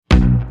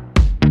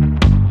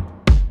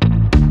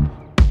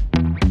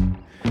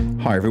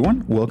Hi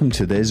everyone, welcome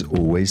to There's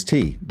Always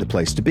Tea, the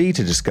place to be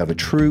to discover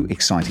true,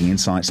 exciting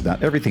insights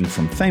about everything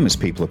from famous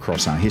people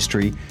across our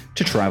history,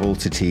 to travel,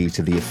 to tea,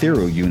 to the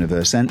ethereal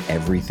universe and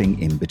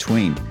everything in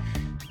between.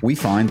 We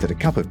find that a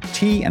cup of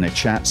tea and a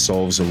chat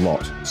solves a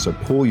lot, so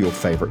pour your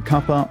favourite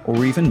cuppa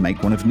or even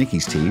make one of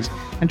Nikki's teas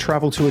and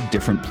travel to a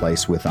different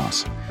place with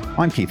us.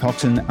 I'm Keith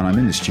Houghton and I'm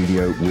in the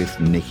studio with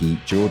Nikki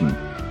Jordan.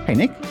 Hey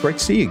Nick, great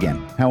to see you again.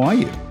 How are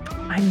you?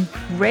 I'm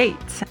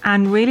great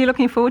and really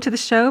looking forward to the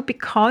show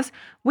because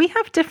we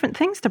have different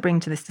things to bring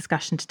to this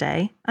discussion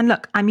today. And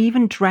look, I'm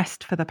even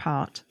dressed for the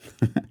part.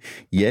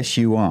 Yes,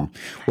 you are.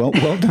 Well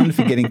done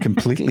for getting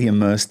completely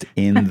immersed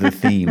in the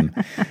theme.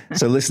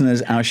 So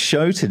listeners, our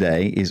show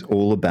today is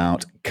all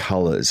about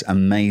colours,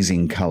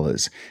 amazing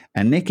colours.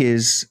 And Nick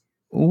is,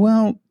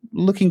 well,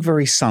 looking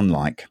very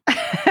sun-like.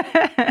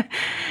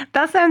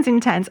 That sounds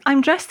intense. I'm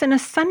dressed in a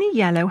sunny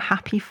yellow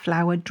happy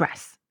flower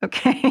dress.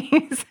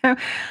 Okay, so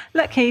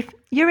look, Keith,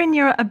 you're in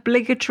your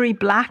obligatory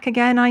black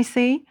again, I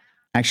see.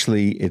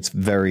 Actually, it's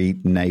very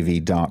navy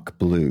dark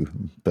blue,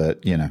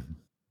 but, you know,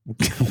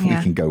 we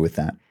can go with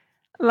that.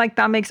 Like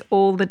that makes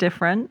all the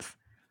difference.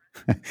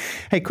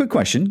 Hey, quick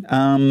question.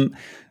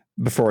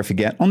 Before I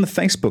forget, on the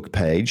Facebook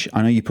page,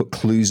 I know you put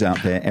clues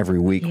out there every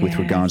week with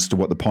regards to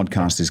what the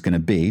podcast is going to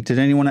be. Did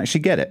anyone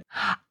actually get it?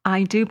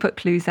 I do put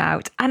clues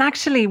out. And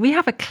actually, we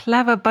have a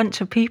clever bunch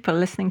of people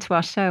listening to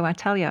our show, I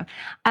tell you.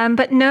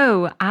 But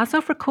no, as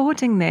of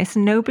recording this,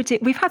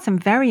 we've had some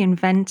very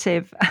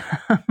inventive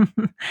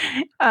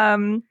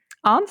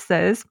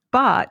answers,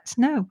 but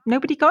no,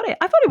 nobody got it.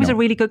 I thought it was a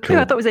really good clue.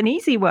 Cool. I thought it was an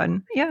easy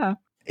one. Yeah.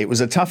 It was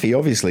a toughie,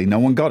 obviously. No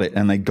one got it.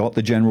 And they got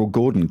the General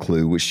Gordon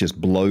clue, which just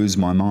blows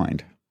my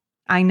mind.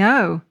 I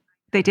know.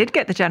 They did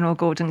get the General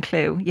Gordon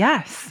clue.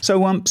 Yes.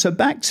 So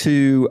back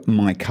to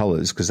my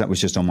colours, because that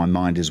was just on my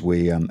mind as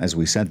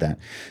we said that.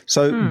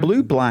 So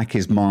blue black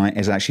is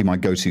actually my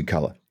go-to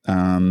colour.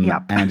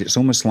 And it's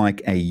almost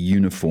like a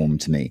uniform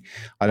to me.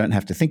 I don't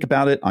have to think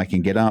about it. I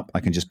can get up. I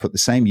can just put the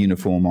same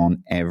uniform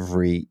on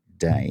every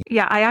day.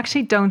 Yeah, I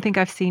actually don't think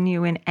I've seen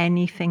you in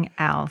anything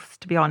else,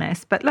 to be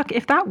honest. But look,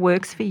 if that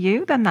works for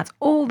you, then that's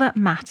all that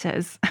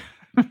matters.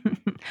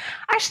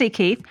 Actually,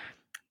 Keith,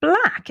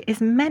 black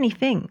is many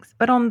things,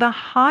 but on the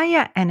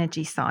higher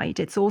energy side,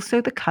 it's also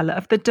the colour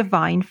of the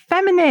divine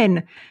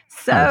feminine.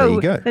 So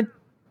there you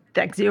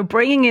go. You're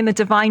bringing in the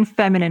divine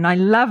feminine. I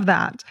love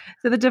that.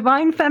 So the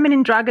divine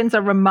feminine dragons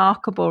are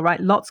remarkable, right?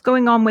 Lots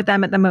going on with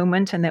them at the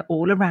moment, and they're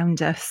all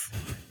around us.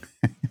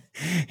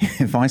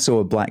 If I saw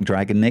a black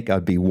dragon, Nick,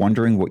 I'd be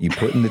wondering what you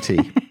put in the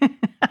tea.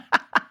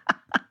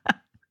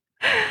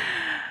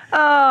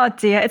 Oh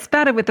dear, it's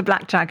better with the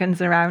black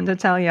dragons around, I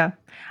tell you.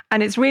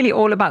 And it's really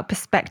all about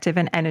perspective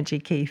and energy,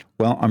 Keith.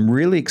 Well, I'm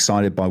really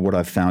excited by what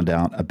I've found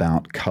out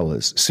about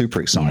colours.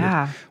 Super excited.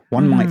 Yeah.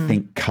 One might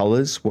think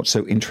colours, what's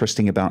so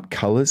interesting about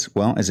colours?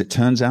 Well, as it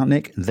turns out,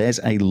 Nick, there's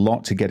a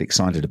lot to get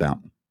excited about.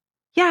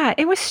 Yeah,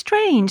 it was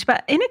strange,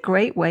 but in a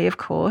great way, of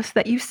course,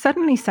 that you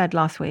suddenly said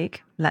last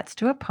week, let's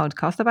do a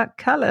podcast about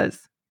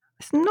colours.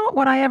 It's not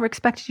what I ever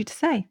expected you to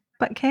say,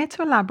 but care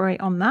to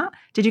elaborate on that?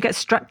 Did you get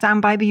struck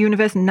down by the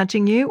universe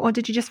nudging you, or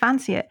did you just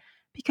fancy it?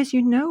 Because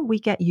you know we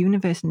get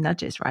universe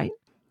nudges, right?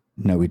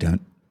 No, we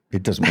don't.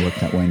 It doesn't work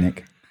that way,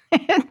 Nick.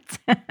 It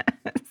does.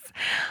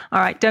 All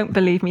right, don't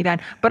believe me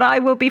then. But I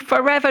will be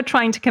forever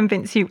trying to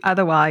convince you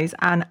otherwise.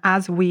 And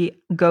as we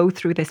go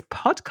through this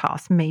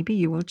podcast, maybe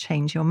you will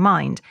change your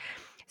mind.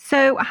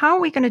 So how are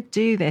we going to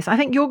do this? I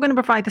think you're going to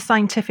provide the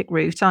scientific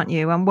route, aren't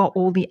you? And what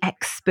all the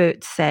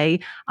experts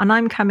say. And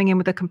I'm coming in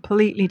with a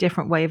completely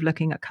different way of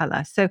looking at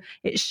colour. So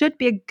it should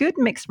be a good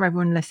mix for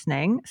everyone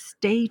listening.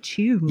 Stay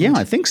tuned. Yeah,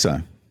 I think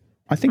so.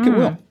 I think it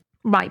will.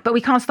 Right, but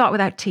we can't start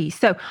without tea.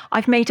 So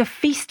I've made a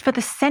feast for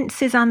the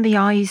senses and the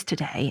eyes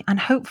today and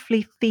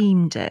hopefully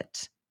themed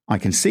it. I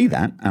can see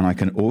that, and I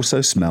can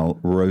also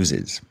smell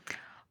roses.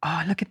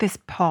 Oh, look at this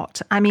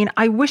pot. I mean,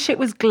 I wish it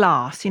was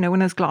glass, one of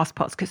those glass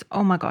pots, because,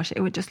 oh my gosh,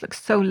 it would just look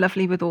so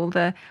lovely with all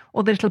the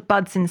little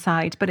buds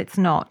inside, but it's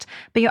not.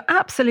 But you're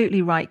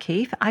absolutely right,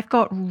 Keith. I've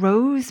got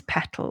rose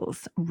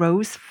petals,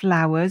 rose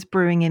flowers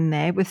brewing in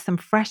there with some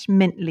fresh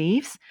mint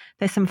leaves.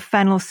 There's some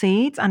fennel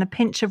seeds and a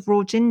pinch of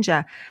raw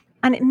ginger.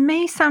 And it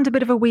may sound a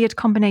bit of a weird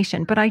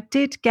combination, but I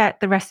did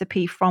get the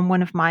recipe from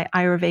one of my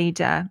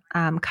Ayurveda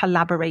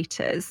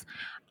collaborators.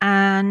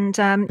 And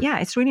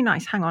it's really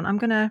nice. Hang on, I'm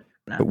going to...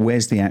 But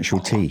where's the actual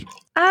tea?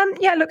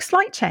 Look,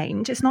 slight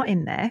change. It's not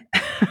in there.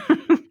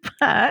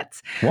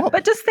 But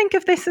just think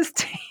of this as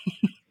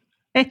tea.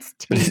 It's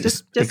tea.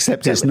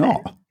 Except it's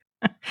not.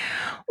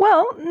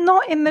 Well,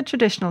 not in the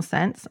traditional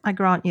sense, I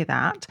grant you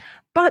that.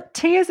 But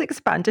tea has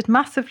expanded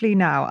massively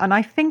now. And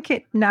I think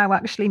it now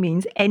actually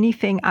means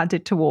anything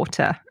added to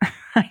water.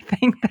 I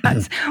think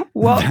that's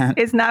what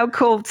is now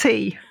called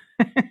tea.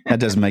 That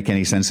doesn't make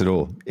any sense at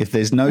all. If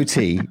there's no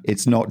tea,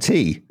 it's not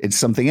tea. It's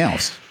something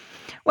else.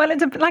 Well,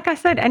 like I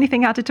said,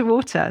 anything added to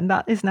water, and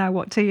that is now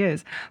what tea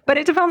is. But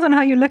it depends on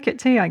how you look at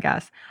tea, I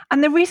guess.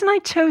 And the reason I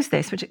chose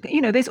this, which,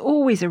 there's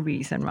always a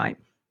reason, right,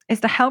 is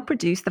to help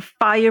reduce the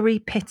fiery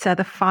pitta,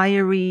 the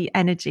fiery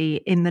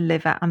energy in the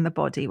liver and the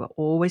body. We're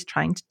always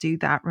trying to do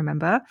that,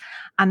 remember?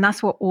 And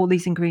that's what all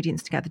these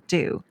ingredients together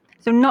do.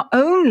 So not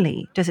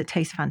only does it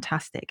taste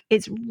fantastic,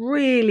 it's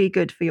really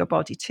good for your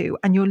body too.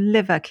 And your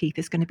liver, Keith,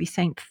 is going to be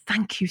saying,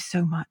 thank you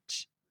so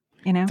much.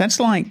 You know? That's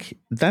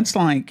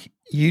like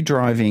you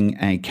driving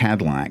a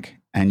Cadillac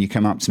and you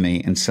come up to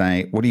me and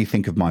say, what do you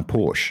think of my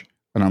Porsche?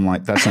 And I'm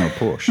like, that's not a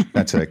Porsche.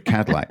 That's a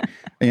Cadillac.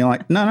 And you're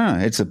like, no,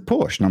 it's a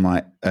Porsche. And I'm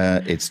like,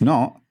 it's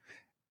not.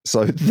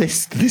 So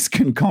this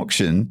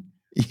concoction,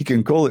 you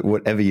can call it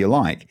whatever you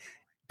like,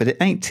 but it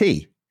ain't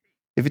tea.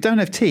 If it don't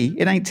have tea,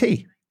 it ain't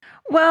tea.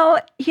 Well,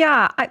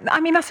 yeah, I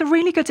mean, that's a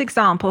really good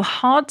example.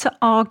 Hard to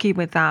argue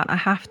with that, I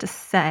have to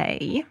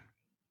say,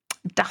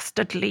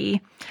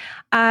 dastardly.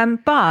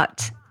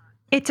 But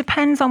it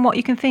depends on what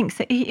you can think.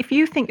 So if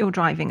you think you're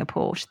driving a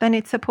Porsche, then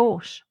it's a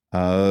Porsche.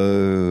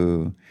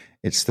 Oh,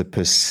 it's the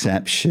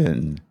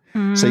perception.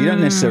 So you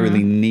don't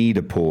necessarily need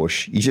a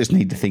Porsche. You just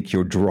need to think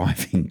you're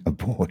driving a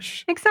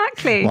Porsche.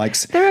 Exactly.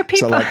 There are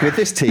people. So like with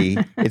this tea,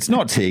 it's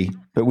not tea,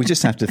 but we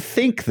just have to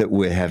think that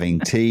we're having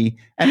tea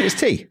and it's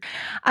tea.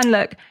 And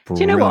look, do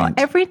you know what?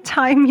 Every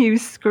time you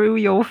screw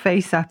your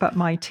face up at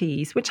my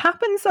teas, which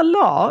happens a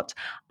lot,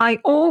 I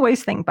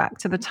always think back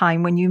to the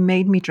time when you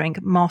made me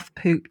drink moth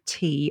poop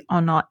tea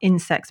on our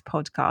insects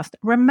podcast.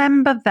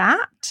 Remember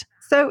that?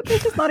 So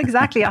this is not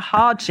exactly a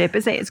hardship,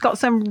 is it? It's got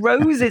some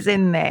roses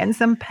in there and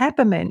some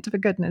peppermint, for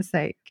goodness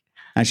sake.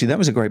 Actually, that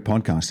was a great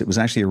podcast. It was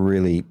actually a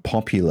really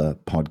popular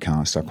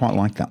podcast. I quite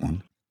like that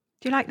one.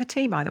 Do you like the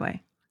tea, by the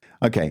way?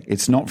 Okay,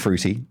 it's not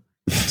fruity,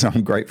 so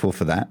I'm grateful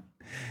for that.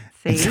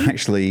 See?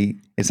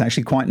 It's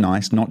actually quite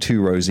nice, not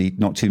too rosy,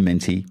 not too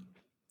minty.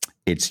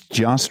 It's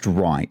just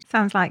right.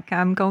 Sounds like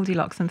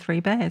Goldilocks and Three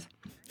Bears.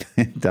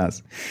 It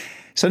does.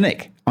 So,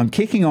 Nick, I'm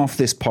kicking off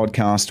this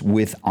podcast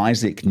with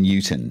Isaac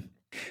Newton.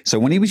 So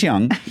when he was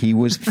young, he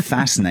was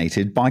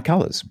fascinated by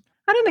colours.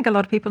 I don't think a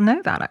lot of people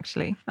know that,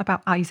 actually,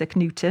 about Isaac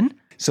Newton.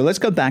 So let's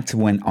go back to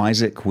when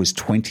Isaac was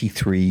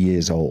 23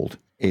 years old.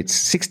 It's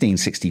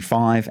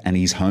 1665 and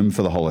he's home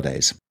for the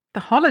holidays.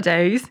 The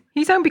holidays?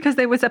 He's home because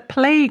there was a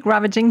plague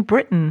ravaging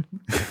Britain.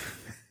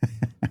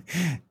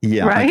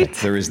 Yeah, right? Okay,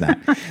 there is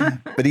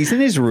that. But he's in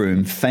his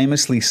room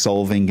famously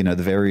solving, the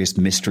various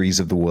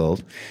mysteries of the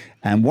world.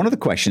 And one of the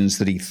questions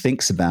that he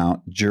thinks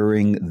about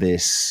during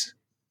this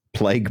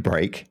plague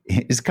break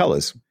is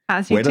colours.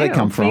 As you Where do they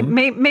come from?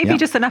 Maybe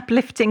just an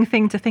uplifting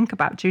thing to think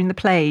about during the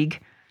plague.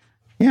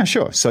 Yeah,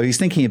 sure. So he's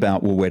thinking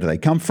about, well, where do they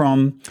come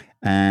from?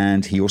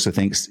 And he also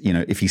thinks,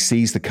 if he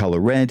sees the colour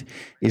red,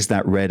 is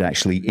that red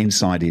actually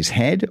inside his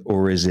head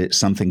or is it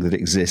something that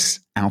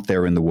exists out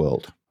there in the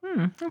world?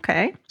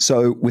 Okay.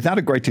 So without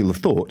a great deal of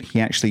thought, he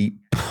actually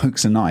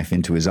pokes a knife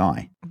into his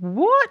eye.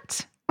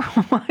 What?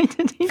 Why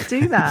did he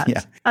do that?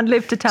 Yeah. And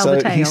live to tell the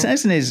tale? He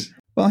says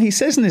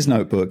in his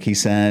notebook, he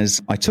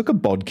says, I took a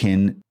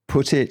bodkin,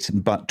 put it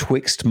but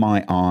twixt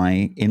my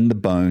eye in the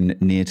bone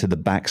near to the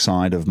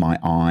backside of my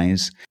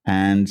eyes,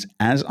 and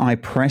as I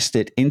pressed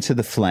it into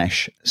the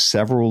flesh,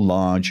 several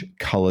large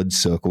coloured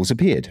circles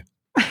appeared.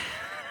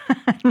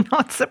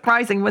 Not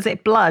surprising. Was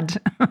it blood?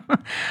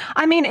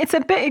 I mean, it's a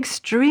bit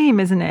extreme,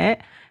 isn't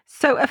it?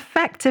 So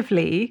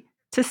effectively,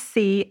 to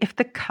see if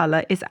the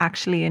colour is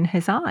actually in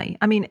his eye.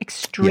 I mean,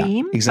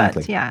 extreme. Yeah,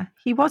 exactly. But yeah,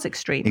 he was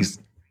extreme.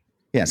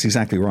 Yes,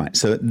 exactly right.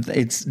 So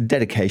it's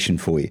dedication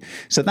for you.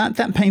 So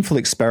that painful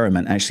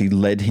experiment actually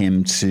led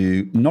him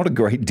to not a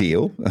great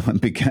deal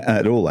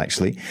at all,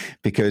 actually,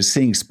 because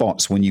seeing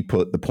spots when you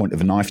put the point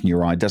of a knife in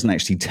your eye doesn't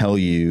actually tell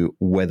you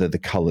whether the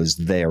colour's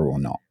there or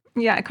not.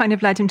 Yeah, it kind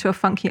of led him to a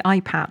funky eye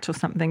patch or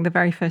something, the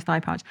very first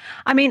eye patch.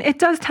 I mean, it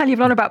does tell you a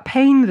lot about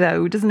pain,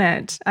 though, doesn't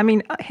it? I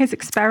mean, his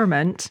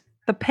experiment,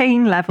 the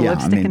pain level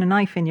of sticking a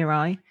knife in your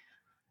eye.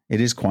 It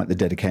is quite the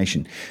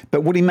dedication.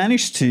 But what he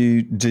managed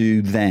to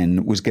do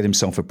then was get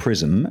himself a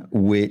prism,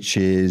 which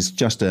is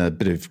just a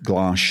bit of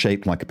glass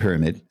shaped like a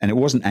pyramid. And it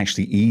wasn't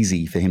actually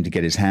easy for him to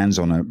get his hands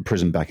on a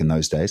prism back in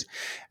those days.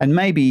 And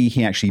maybe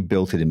he actually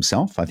built it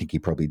himself. I think he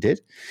probably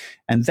did.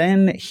 And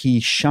then he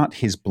shut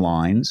his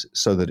blinds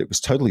so that it was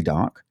totally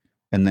dark.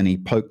 And then he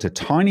poked a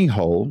tiny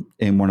hole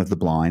in one of the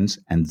blinds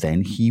and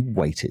then he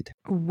waited.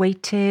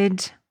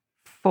 Waited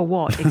for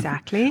what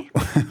exactly?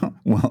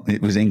 Well,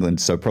 it was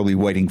England, so probably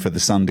waiting for the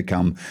sun to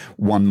come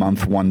 1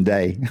 month, 1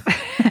 day.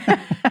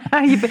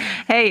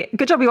 Hey,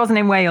 good job he wasn't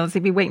in Wales.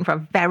 He'd be waiting for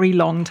a very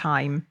long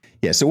time.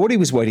 Yeah, so what he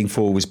was waiting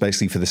for was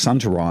basically for the sun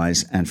to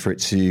rise and for it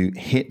to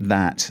hit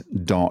that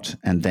dot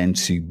and then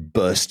to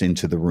burst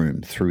into the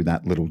room through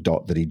that little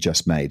dot that he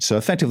just made. So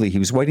effectively, he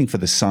was waiting for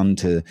the sun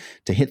to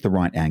hit the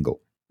right angle.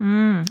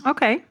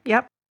 Okay,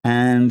 yep.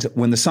 And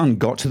when the sun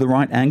got to the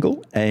right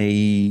angle,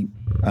 a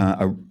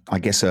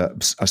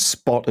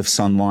spot of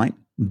sunlight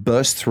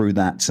burst through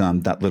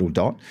that little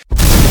dot.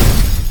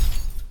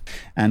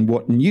 And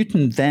what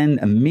Newton then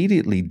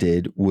immediately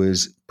did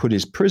was put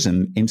his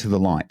prism into the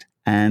light,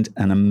 and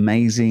an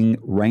amazing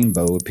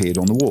rainbow appeared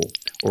on the wall,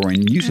 or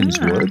in Newton's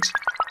words,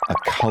 a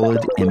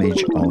coloured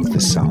image of the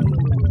sun.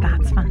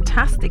 That's fantastic.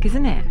 fantastic,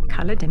 isn't it?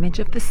 Coloured image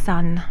of the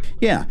sun.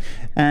 Yeah,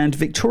 and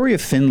Victoria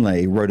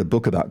Finlay wrote a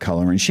book about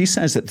colour, and she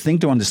says that the thing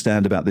to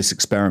understand about this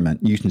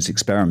experiment, Newton's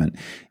experiment,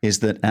 is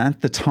that at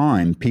the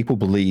time, people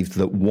believed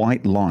that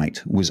white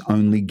light was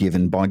only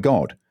given by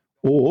God,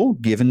 or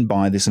given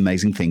by this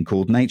amazing thing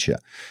called nature.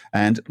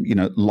 And,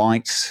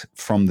 light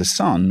from the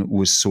sun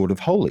was sort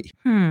of holy.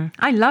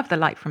 I love the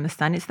light from the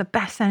sun. It's the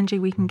best energy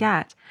we can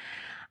get.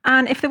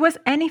 And if there was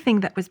anything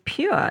that was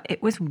pure,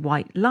 it was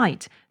white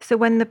light. So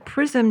when the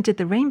prism did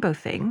the rainbow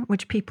thing,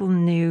 which people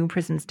knew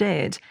prisms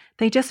did,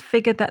 they just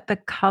figured that the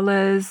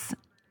colours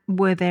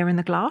were there in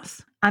the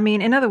glass. I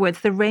mean, in other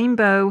words, the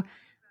rainbow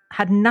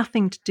had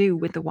nothing to do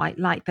with the white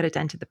light that had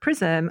entered the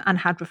prism and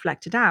had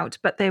reflected out,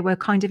 but there were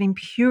kind of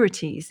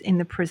impurities in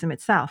the prism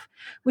itself,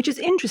 which is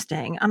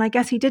interesting. And I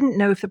guess he didn't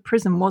know if the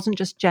prism wasn't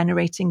just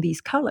generating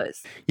these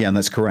colors. Yeah, and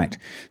that's correct.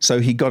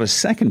 So he got a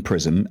second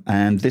prism,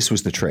 and this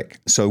was the trick.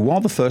 So while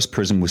the first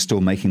prism was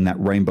still making that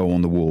rainbow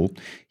on the wall,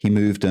 he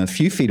moved a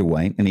few feet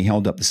away and he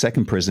held up the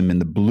second prism in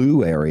the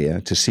blue area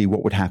to see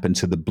what would happen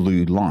to the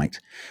blue light.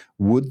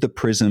 Would the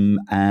prism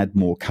add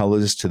more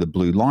colors to the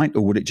blue light,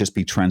 or would it just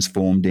be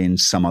transformed in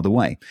some other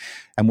way?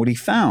 And what he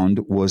found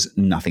was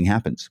nothing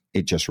happens.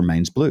 It just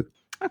remains blue.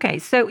 Okay,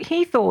 so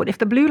he thought if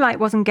the blue light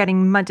wasn't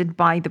getting muddied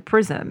by the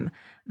prism,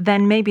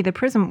 then maybe the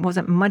prism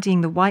wasn't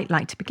muddying the white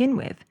light to begin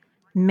with.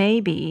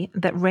 Maybe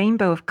that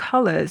rainbow of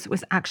colors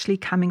was actually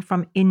coming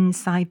from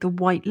inside the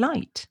white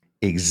light.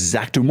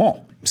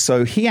 Exactement.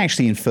 So he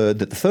actually inferred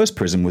that the first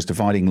prism was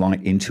dividing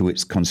light into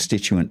its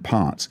constituent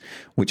parts,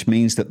 which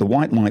means that the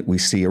white light we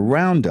see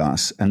around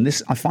us, and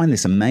this, I find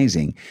this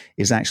amazing,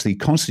 is actually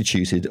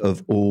constituted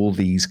of all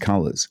these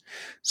colors.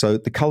 So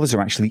the colors are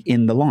actually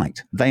in the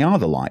light. They are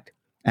the light.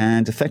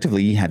 And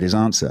effectively, he had his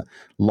answer.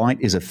 Light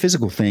is a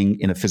physical thing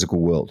in a physical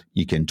world.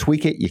 You can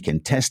tweak it, you can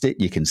test it,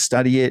 you can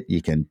study it,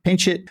 you can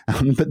pinch it.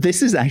 But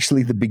this is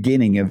actually the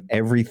beginning of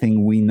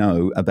everything we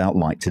know about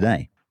light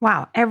today.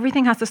 Wow,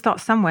 everything has to start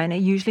somewhere, and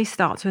it usually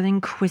starts with an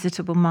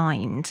inquisitive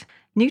mind.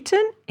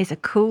 Newton is a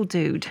cool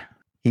dude.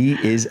 He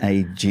is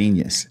a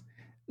genius.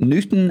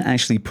 Newton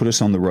actually put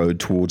us on the road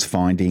towards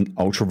finding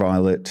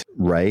ultraviolet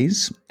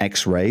rays,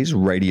 X-rays,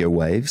 radio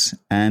waves,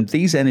 and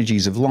these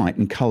energies of light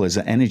and colors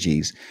are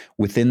energies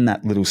within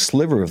that little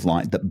sliver of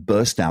light that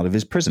burst out of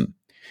his prism.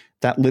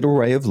 That little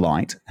ray of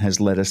light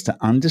has led us to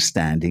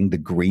understanding the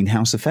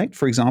greenhouse effect,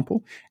 for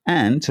example,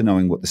 and to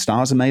knowing what the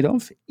stars are made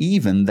of,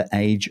 even the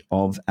age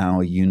of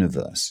our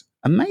universe.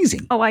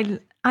 Amazing. Oh, I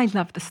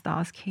love the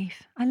stars,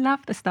 Keith. I love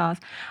the stars.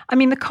 I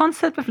mean, the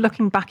concept of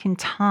looking back in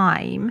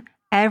time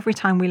every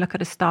time we look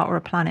at a star or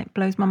a planet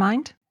blows my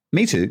mind.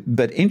 Me too,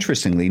 but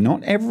interestingly,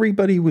 not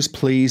everybody was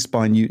pleased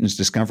by Newton's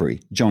discovery.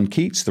 John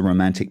Keats, the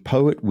Romantic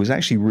poet, was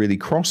actually really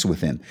cross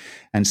with him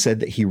and said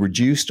that he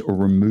reduced or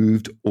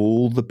removed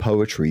all the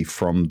poetry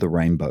from the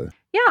rainbow.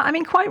 Yeah, I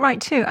mean, quite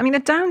right too. I mean, the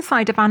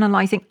downside of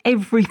analysing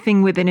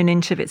everything within an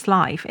inch of its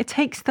life, it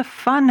takes the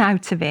fun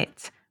out of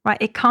it, right?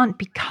 It can't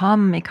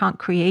become, it can't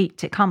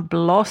create, it can't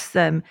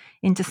blossom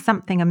into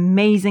something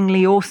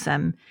amazingly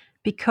awesome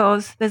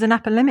because there's an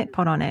upper limit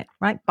put on it,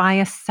 right?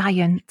 Bias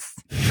science.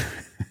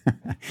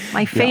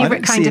 My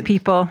favorite kind of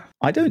people.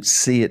 I don't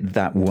see it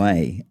that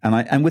way.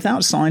 And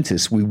without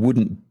scientists, we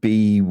wouldn't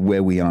be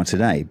where we are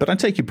today. But I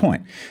take your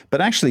point.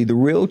 But actually, the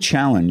real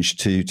challenge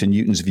to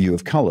Newton's view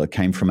of color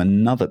came from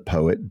another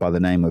poet by the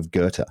name of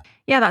Goethe.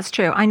 Yeah, that's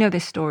true. I know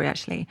this story,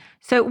 actually.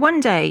 So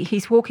one day,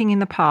 he's walking in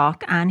the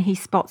park and he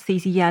spots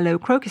these yellow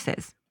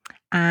crocuses.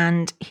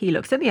 And he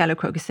looks at the yellow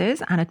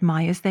crocuses and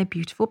admires their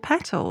beautiful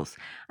petals.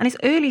 And it's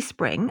early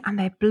spring and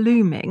they're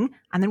blooming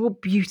and they're all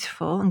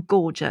beautiful and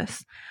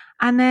gorgeous.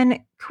 And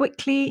then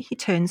quickly he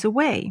turns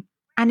away.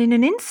 And in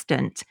an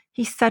instant,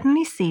 he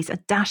suddenly sees a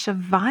dash of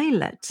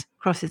violet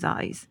cross his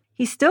eyes.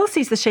 He still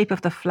sees the shape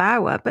of the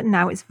flower, but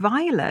now it's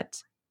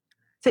violet.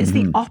 So it's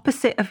the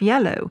opposite of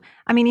yellow.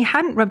 I mean, he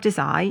hadn't rubbed his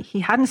eye. He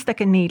hadn't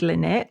stuck a needle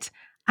in it.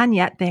 And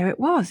yet there it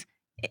was.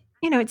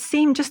 It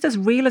seemed just as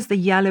real as the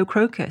yellow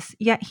crocus.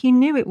 Yet he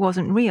knew it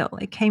wasn't real.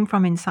 It came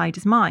from inside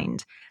his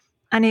mind.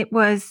 And it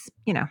was,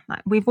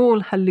 we've all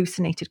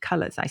hallucinated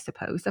colors, I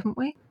suppose, haven't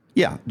we?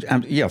 Yeah,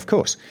 of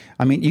course.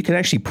 I mean, you can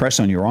actually press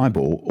on your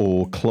eyeball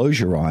or close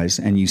your eyes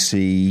and you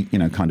see,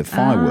 kind of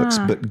fireworks.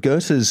 But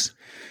Goethe's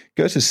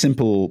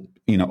simple,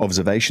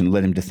 observation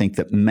led him to think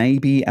that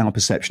maybe our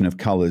perception of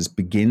colors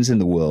begins in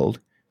the world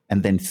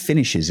and then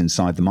finishes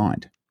inside the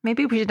mind.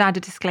 Maybe we should add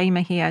a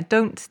disclaimer here.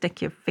 Don't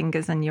stick your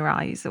fingers in your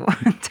eyes or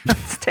don't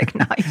stick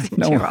knives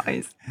into your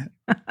eyes.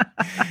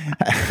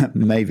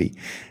 Maybe.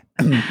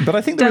 But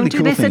I think the don't really do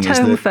cool this thing at is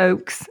home, that,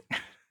 folks.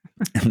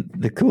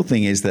 The cool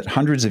thing is that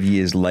hundreds of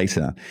years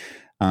later,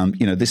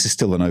 this is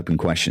still an open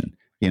question.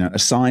 A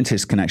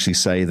scientist can actually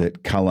say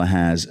that color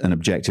has an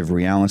objective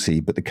reality,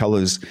 but the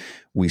colors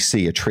we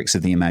see are tricks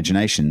of the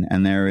imagination,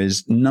 and there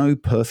is no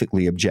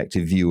perfectly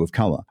objective view of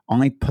color.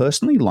 I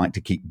personally like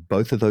to keep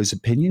both of those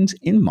opinions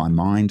in my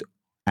mind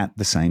at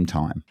the same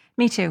time.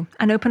 Me too.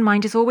 An open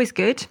mind is always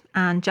good,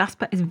 and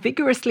Jasper is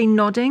vigorously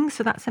nodding,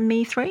 so that's a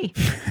me 3.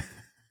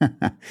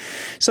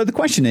 So the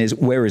question is,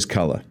 where is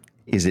color?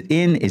 Is it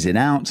in? Is it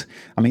out?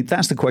 I mean,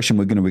 that's the question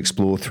we're going to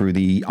explore through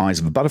the eyes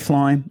of a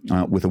butterfly,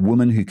 with a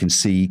woman who can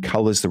see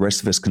colors the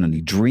rest of us can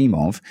only dream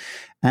of.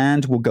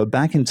 And we'll go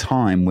back in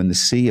time when the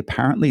sea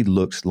apparently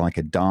looked like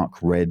a dark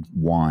red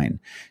wine.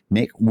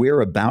 Nick,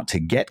 we're about to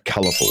get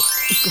colorful.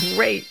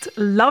 Great.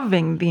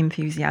 Loving the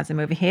enthusiasm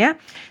over here.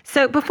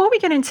 So before we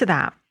get into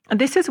that,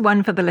 this is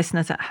one for the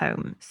listeners at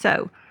home.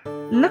 So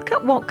look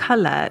at what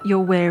color you're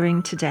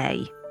wearing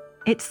today.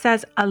 It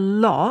says a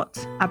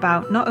lot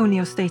about not only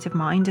your state of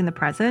mind in the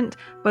present,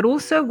 but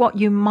also what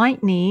you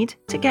might need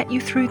to get you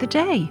through the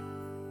day.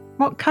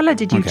 What color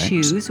did you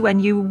choose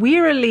when you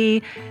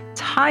wearily,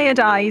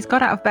 tired eyes,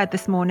 got out of bed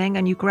this morning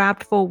and you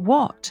grabbed for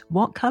what?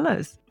 What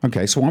colors?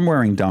 Okay, so I'm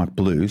wearing dark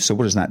blue. So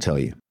what does that tell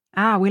you?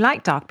 We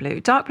like dark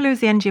blue. Dark blue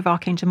is the energy of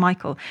Archangel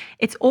Michael.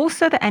 It's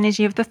also the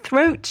energy of the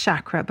throat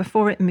chakra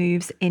before it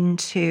moves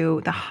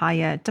into the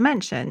higher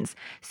dimensions.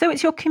 So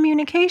it's your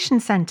communication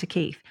center,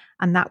 Keith.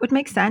 And that would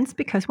make sense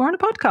because we're on a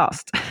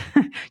podcast.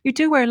 You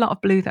do wear a lot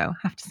of blue, though,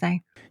 I have to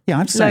say. Yeah, I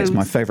have to say it's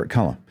my favorite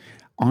color.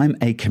 I'm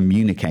a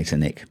communicator,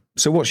 Nick.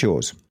 So what's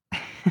yours?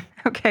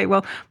 Okay,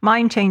 well,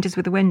 mine changes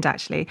with the wind,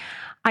 actually.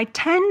 I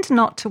tend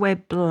not to wear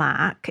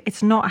black.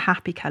 It's not a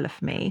happy color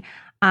for me.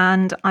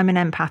 And I'm an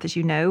empath, as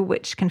you know,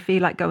 which can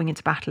feel like going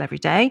into battle every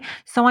day.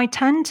 So I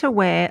tend to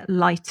wear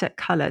lighter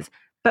colors.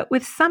 But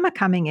with summer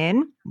coming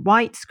in,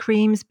 whites,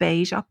 creams,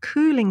 beige are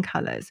cooling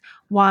colors,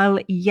 while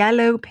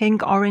yellow,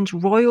 pink, orange,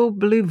 royal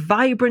blue,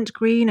 vibrant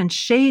green, and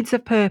shades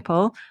of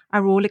purple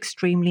are all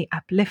extremely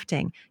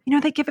uplifting. You know,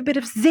 they give a bit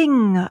of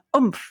zing,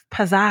 oomph,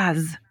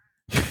 pizzazz.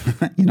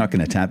 You're not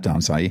going to tap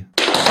dance, are you?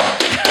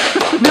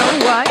 No,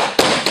 why?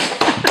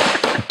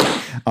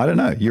 I don't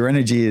know. Your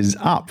energy is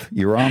up.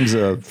 Your arms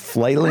are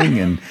flailing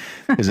and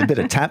there's a bit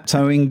of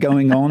tap-toeing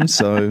going on.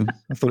 So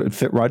I thought it would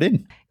fit right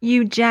in.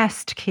 You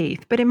jest,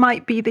 Keith, but it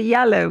might be the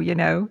yellow, you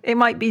know. It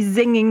might be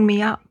zinging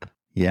me up.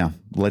 Yeah,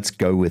 let's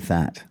go with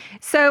that.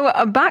 So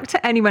back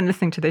to anyone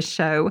listening to this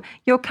show,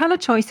 your color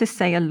choices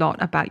say a lot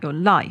about your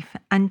life.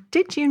 And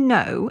did you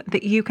know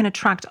that you can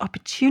attract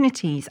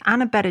opportunities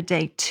and a better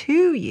day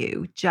to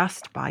you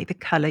just by the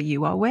color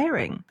you are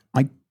wearing?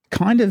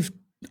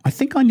 I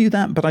think I knew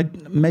that,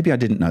 but maybe I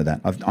didn't know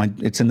that.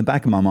 It's in the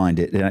back of my mind.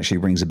 It actually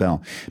rings a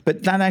bell.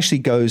 But that actually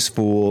goes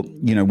for,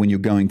 when you're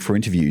going for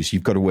interviews,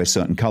 you've got to wear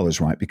certain colors,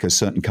 right? Because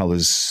certain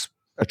colors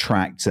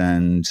attract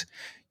and,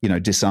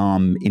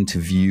 disarm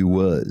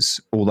interviewers,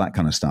 all that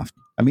kind of stuff.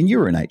 I mean,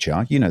 you're in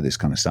HR, you know this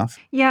kind of stuff.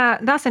 Yeah,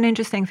 that's an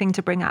interesting thing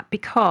to bring up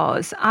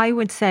because I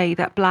would say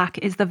that black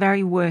is the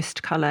very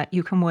worst color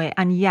you can wear.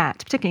 And yet,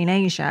 particularly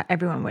in Asia,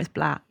 everyone wears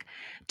black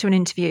to an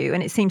interview.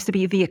 And it seems to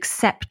be the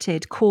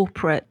accepted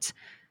corporate,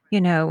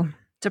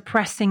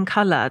 depressing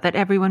color that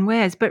everyone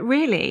wears. But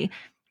really,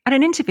 at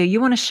an interview, you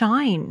want to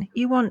shine.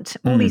 You want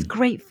all these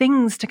great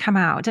things to come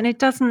out.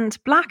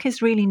 And black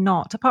is really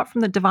not, apart from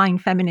the divine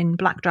feminine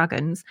black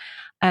dragons,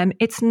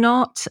 it's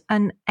not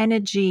an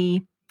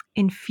energy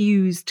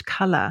infused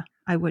color,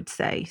 I would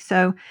say.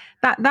 So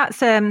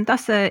that's an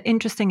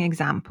interesting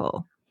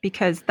example.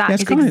 Because that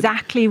is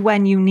exactly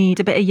when you need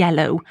a bit of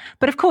yellow.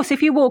 But of course,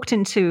 if you walked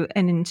into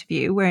an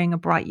interview wearing a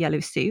bright yellow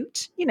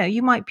suit,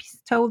 you might be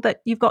told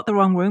that you've got the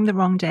wrong room, the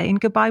wrong day, and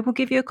goodbye, we'll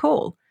give you a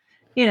call.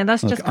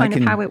 That's just kind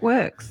of how it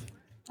works.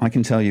 I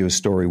can tell you a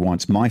story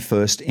once. My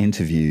first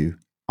interview,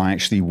 I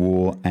actually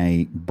wore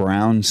a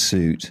brown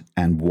suit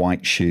and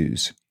white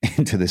shoes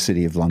into the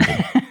city of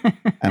London.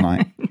 and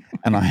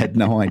I had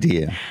no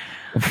idea.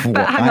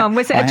 But hang on,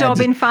 was it a job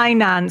in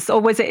finance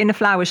or was it in a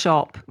flower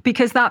shop?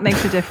 Because that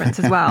makes a difference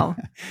as well.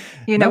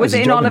 Was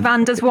it in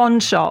Ollivander's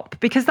wand shop?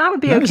 Because that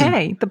would be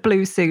okay, the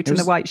blue suit and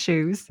the white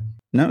shoes.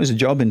 No, it was a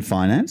job in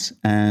finance.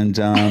 And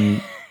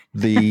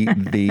the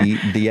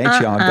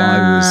HR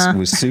guy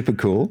was super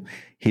cool.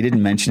 He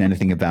didn't mention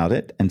anything about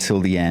it until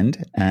the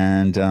end.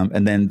 And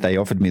then they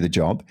offered me the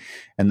job.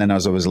 And then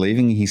as I was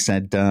leaving, he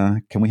said,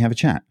 can we have a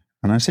chat?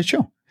 And I said,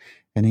 sure.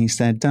 And he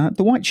said,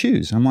 the white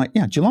shoes. I'm like,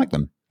 yeah, do you like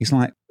them? He's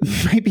like,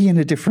 maybe in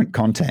a different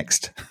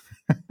context.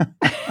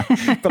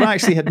 But I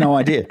actually had no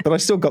idea, but I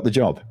still got the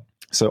job.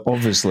 So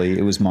obviously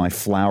it was my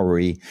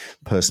flowery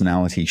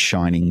personality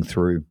shining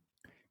through.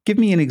 Give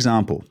me an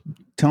example.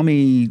 Tell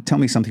me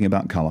something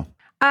about color.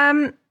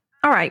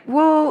 All right.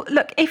 Well,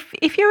 look,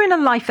 if you're in a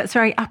life that's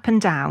very up and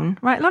down,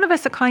 right? A lot of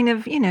us are kind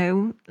of,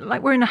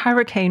 like we're in a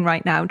hurricane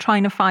right now,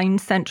 trying to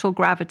find central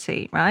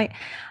gravity, right?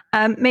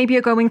 Maybe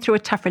you're going through a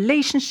tough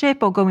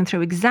relationship or going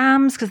through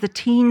exams because the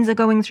teens are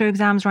going through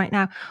exams right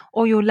now,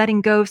 or you're letting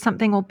go of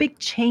something or big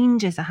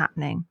changes are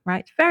happening,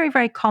 right? It's very,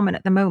 very common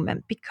at the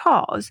moment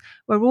because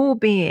we're all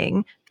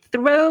being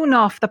thrown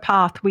off the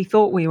path we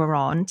thought we were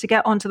on to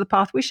get onto the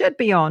path we should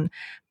be on.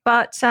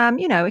 But,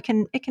 it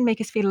can make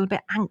us feel a little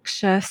bit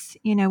anxious.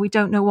 We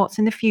don't know what's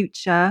in the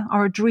future.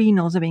 Our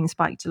adrenals are being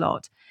spiked a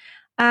lot.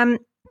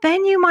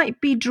 Then you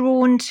might be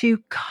drawn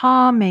to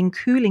calming,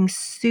 cooling,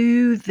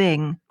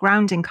 soothing,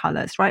 grounding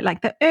colors, right?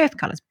 Like the earth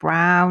colors,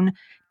 brown,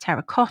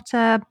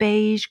 terracotta,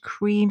 beige,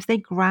 creams, they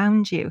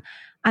ground you.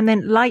 And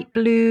then light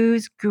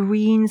blues,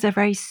 greens are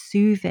very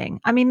soothing.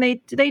 I mean,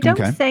 they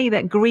don't say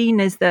that green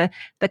is the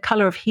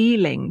color of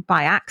healing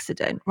by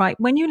accident, right?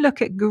 When you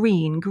look at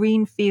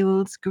green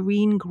fields,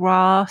 green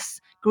grass,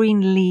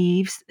 green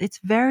leaves, it's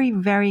very,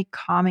 very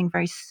calming,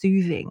 very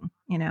soothing,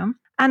 you know?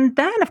 And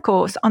then, of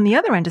course, on the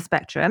other end of the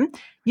spectrum,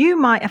 you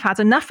might have had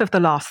enough of the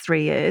last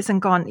 3 years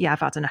and gone, yeah, I've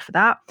had enough of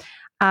that.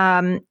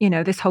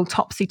 This whole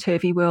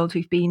topsy-turvy world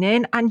we've been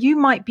in. And you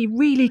might be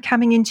really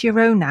coming into your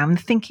own now and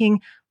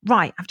thinking,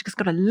 right, I've just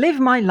got to live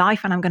my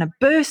life and I'm going to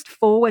burst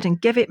forward and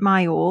give it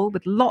my all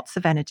with lots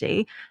of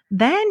energy.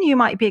 Then you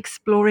might be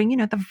exploring,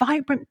 the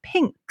vibrant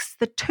pinks,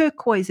 the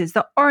turquoises,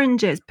 the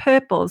oranges,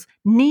 purples,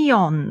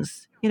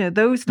 neons,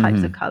 those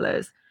types of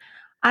colors.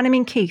 And I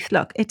mean, Keith,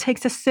 look, it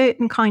takes a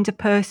certain kind of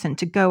person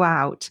to go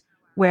out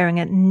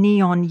wearing a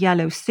neon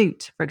yellow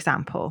suit, for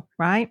example,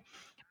 right?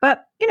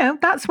 But,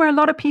 that's where a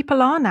lot of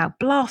people are now,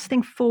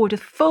 blasting forward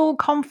with full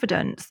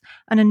confidence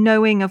and a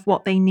knowing of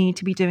what they need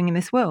to be doing in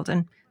this world.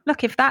 And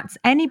look, if that's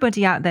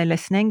anybody out there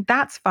listening,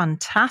 that's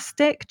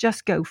fantastic.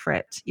 Just go for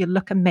it. You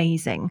look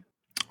amazing.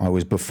 I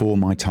was before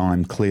my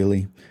time,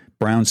 clearly.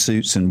 Brown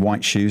suits and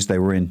white shoes, they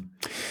were in.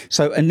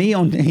 So a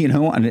neon,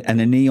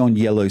 and a neon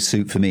yellow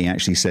suit for me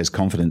actually says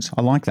confidence.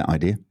 I like that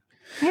idea.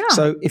 Yeah.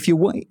 So if you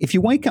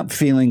wake up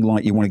feeling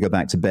like you want to go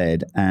back to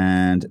bed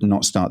and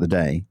not start the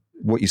day,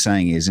 what you're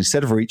saying is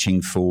instead of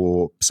reaching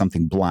for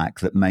something black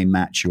that may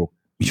match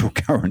your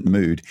current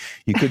mood,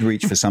 you could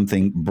reach for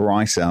something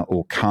brighter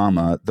or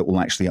calmer that will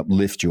actually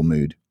uplift your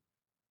mood.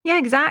 Yeah,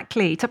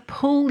 exactly. To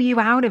pull you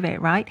out of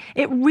it, right?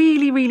 It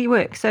really, really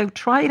works. So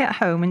try it at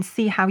home and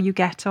see how you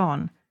get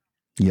on.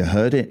 You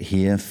heard it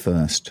here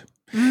first.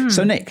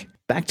 So Nick,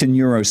 back to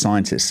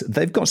neuroscientists.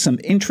 They've got some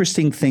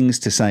interesting things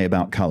to say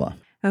about color.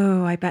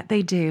 Oh, I bet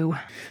they do.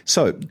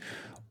 So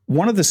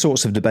one of the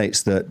sorts of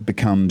debates that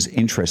becomes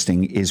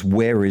interesting is,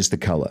 where is the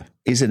color?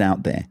 Is it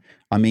out there?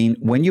 I mean,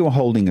 when you're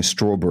holding a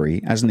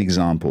strawberry, as an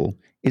example,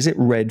 is it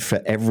red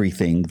for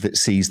everything that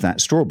sees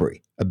that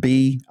strawberry? A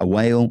bee, a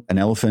whale, an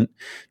elephant?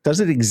 Does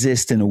it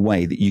exist in a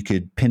way that you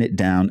could pin it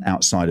down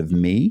outside of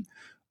me?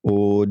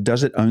 Or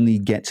does it only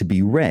get to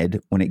be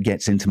red when it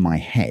gets into my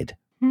head?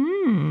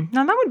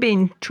 Now, that would be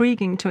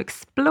intriguing to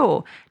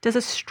explore. Does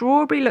a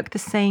strawberry look the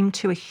same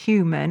to a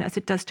human as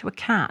it does to a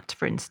cat,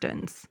 for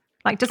instance?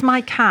 Like, does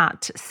my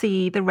cat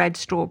see the red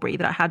strawberry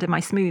that I had in my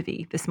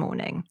smoothie this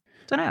morning?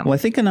 Don't know. Well, I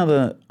think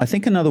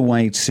another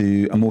way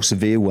a more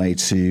severe way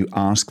to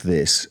ask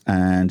this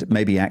and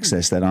maybe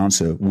access that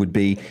answer would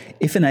be,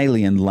 if an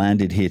alien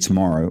landed here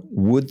tomorrow,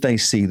 would they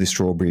see the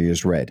strawberry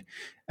as red?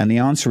 And the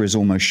answer is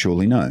almost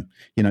surely no.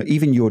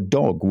 Even your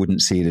dog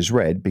wouldn't see it as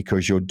red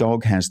because your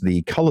dog has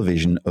the color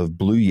vision of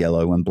blue,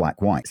 yellow, and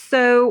black, white.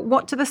 So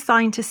what do the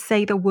scientists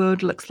say the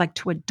world looks like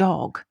to a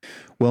dog?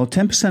 Well,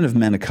 10% of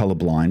men are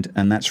colorblind,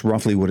 and that's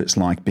roughly what it's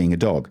like being a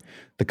dog.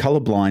 The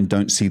colorblind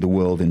don't see the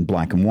world in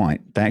black and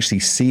white. They actually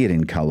see it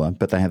in color,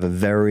 but they have a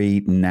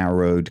very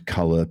narrowed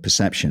color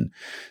perception.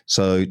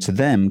 So to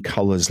them,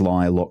 colors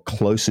lie a lot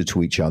closer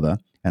to each other,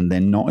 and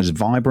they're not as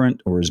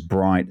vibrant or as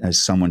bright as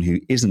someone who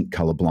isn't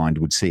colorblind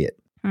would see it.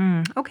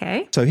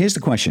 Okay. So here's the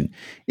question.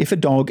 If a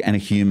dog and a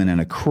human and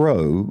a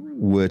crow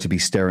were to be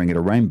staring at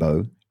a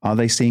rainbow, are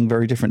they seeing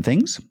very different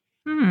things?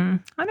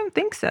 I don't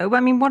think so. I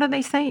mean, what are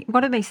they saying?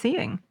 What are they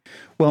seeing?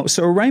 Well,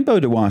 so a rainbow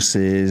to us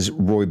is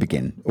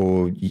Roy-Begin,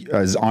 or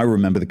as I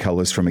remember the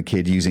colors from a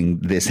kid using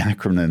this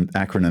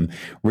acronym,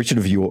 Richard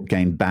of York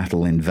gained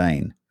battle in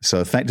vain. So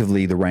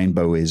effectively, the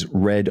rainbow is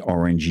red,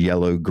 orange,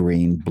 yellow,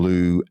 green,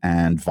 blue,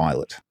 and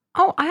violet.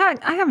 Oh, I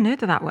haven't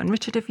heard of that one,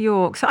 Richard of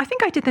York. So I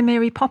think I did the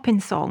Mary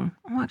Poppins song.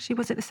 Oh, actually,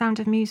 was it The Sound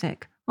of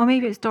Music? Or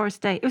maybe it's Doris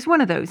Day. It was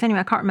one of those. Anyway,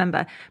 I can't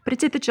remember. But it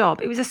did the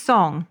job. It was a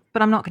song,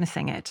 but I'm not going to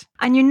sing it.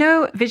 And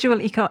visual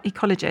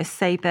ecologists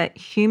say that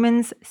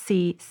humans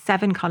see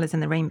 7 colors in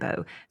the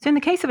rainbow. So in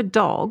the case of a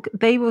dog,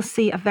 they will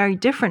see a very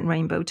different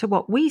rainbow to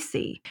what we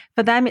see.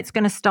 For them, it's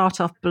going to start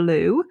off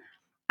blue,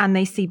 and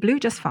they see blue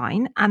just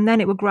fine, and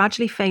then it will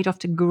gradually fade off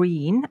to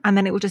green, and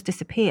then it will just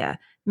disappear,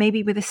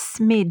 maybe with a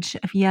smidge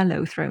of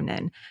yellow thrown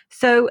in.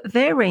 So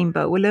their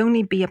rainbow will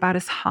only be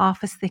about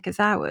half as thick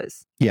as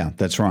ours. Yeah,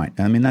 that's right.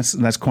 I mean,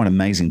 that's quite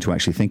amazing to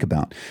actually think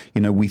about.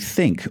 We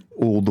think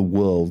all the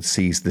world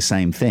sees the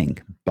same thing,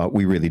 but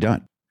we really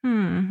don't.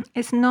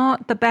 It's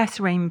not the best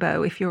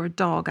rainbow if you're a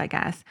dog, I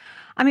guess.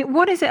 I mean,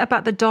 what is it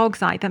about the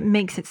dog's eye that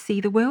makes it see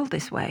the world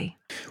this way?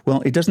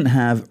 Well, it doesn't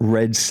have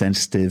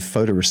red-sensitive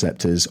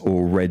photoreceptors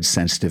or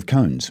red-sensitive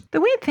cones.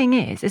 The weird thing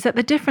is that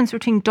the difference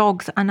between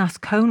dogs and us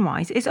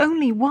cone-wise is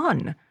only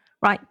one,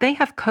 right? They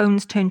have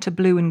cones turned to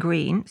blue and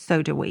green,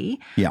 so do we.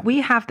 Yeah.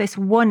 We have this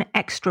one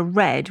extra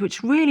red,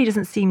 which really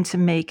doesn't seem to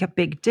make a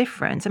big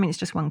difference. I mean, it's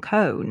just one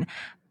cone.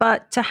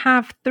 But to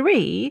have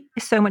 3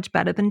 is so much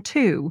better than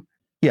 2.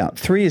 Yeah,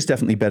 3 is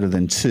definitely better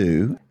than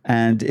 2.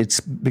 And it's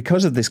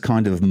because of this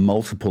kind of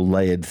multiple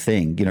layered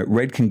thing.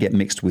 Red can get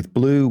mixed with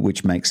blue,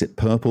 which makes it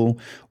purple,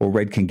 or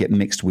red can get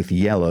mixed with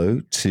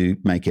yellow to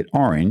make it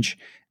orange,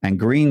 and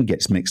green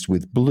gets mixed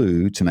with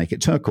blue to make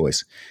it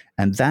turquoise.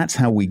 And that's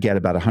how we get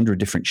about 100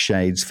 different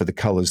shades for the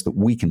colors that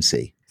we can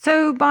see.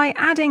 So by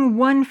adding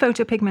one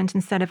photopigment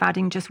instead of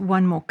adding just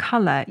one more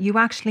color, you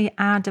actually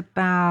add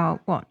about,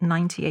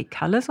 98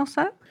 colors or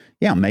so?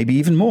 Yeah, maybe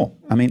even more.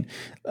 I mean,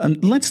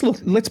 let's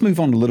move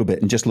on a little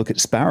bit and just look at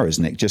sparrows,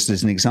 Nick, just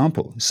as an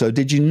example. So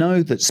did you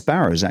know that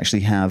sparrows actually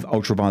have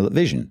ultraviolet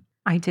vision?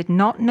 I did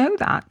not know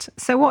that.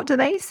 So what do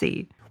they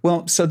see?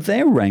 Well, so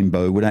their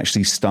rainbow would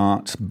actually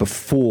start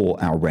before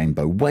our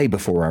rainbow, way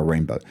before our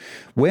rainbow.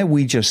 Where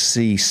we just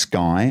see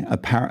sky,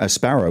 a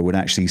sparrow would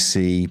actually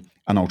see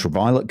an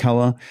ultraviolet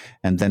color,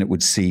 and then it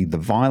would see the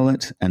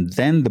violet, and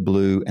then the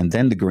blue, and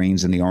then the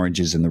greens and the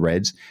oranges and the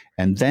reds.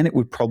 And then it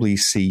would probably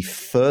see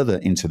further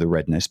into the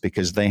redness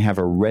because they have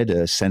a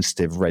redder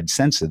sensitive red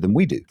sensor than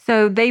we do.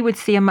 So they would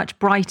see a much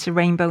brighter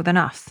rainbow than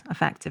us,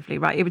 effectively,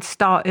 right? It would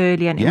start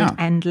earlier and it would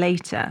end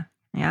later.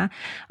 Yeah.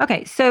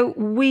 Okay. So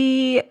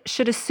we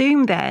should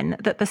assume then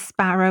that the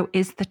sparrow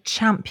is the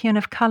champion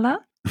of color.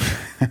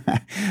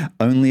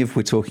 Only if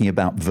we're talking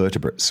about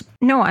vertebrates.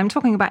 No, I'm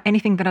talking about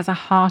anything that has a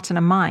heart and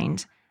a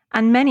mind.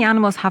 And many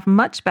animals have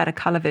much better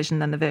color vision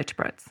than the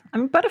vertebrates. I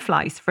mean,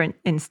 butterflies, for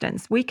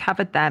instance, we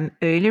covered them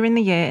earlier in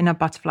the year in our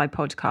butterfly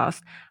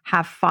podcast,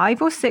 have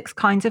 5 or 6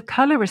 kinds of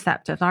color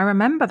receptors. I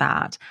remember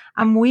that.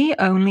 And we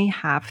only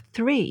have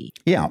 3.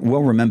 Yeah,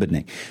 well remembered,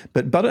 Nick.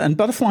 But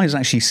butterflies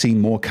actually see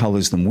more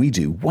colors than we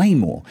do, way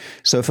more.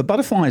 So if a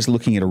butterfly is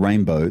looking at a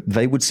rainbow,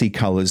 they would see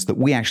colors that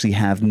we actually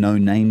have no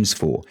names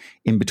for,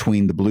 in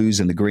between the blues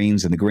and the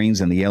greens and the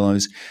greens and the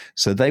yellows.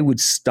 So they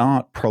would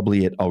start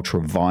probably at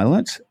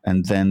ultraviolet,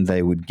 and then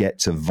they would get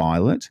to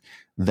violet,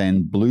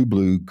 then blue,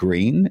 blue,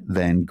 green,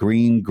 then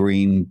green,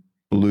 green,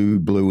 blue,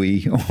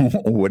 bluey, or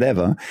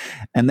whatever,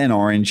 and then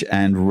orange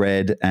and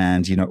red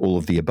and, all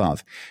of the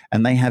above.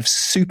 And they have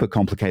super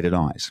complicated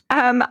eyes.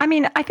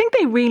 I think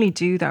they really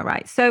do though,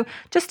 right? So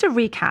just to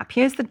recap,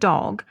 here's the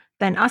dog,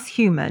 then us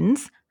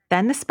humans,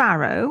 then the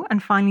sparrow,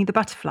 and finally the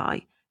butterfly.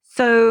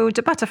 So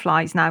do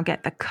butterflies now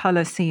get the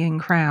color-seeing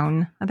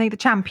crown? Are they the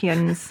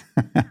champions?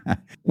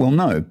 Well,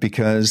 no,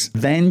 because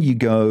then you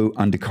go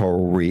under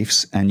coral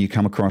reefs and you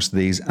come across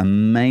these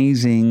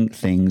amazing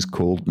things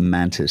called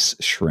mantis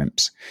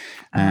shrimps.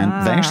 And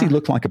they actually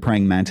look like a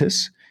praying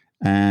mantis.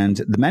 And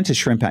the mantis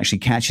shrimp actually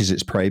catches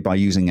its prey by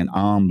using an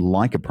arm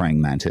like a praying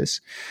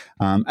mantis.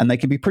 And they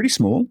can be pretty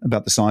small,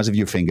 about the size of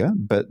your finger,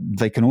 but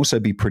they can also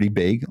be pretty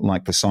big,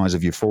 like the size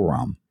of your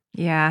forearm.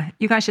 Yeah,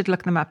 you guys should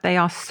look them up. They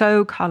are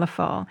so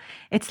colorful.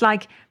 It's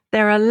like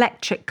they're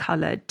electric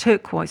colored,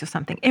 turquoise or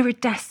something,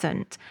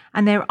 iridescent.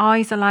 And their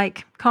eyes are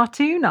like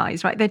cartoon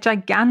eyes, right? They're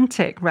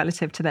gigantic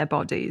relative to their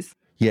bodies.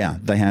 Yeah,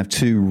 they have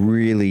 2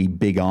 really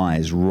big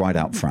eyes right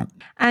out front.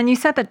 And you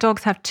said that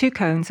dogs have 2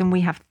 cones and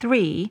we have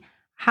 3.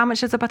 How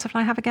much does a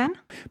butterfly have again?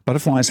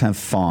 Butterflies have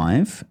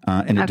 5,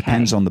 and it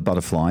depends on the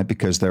butterfly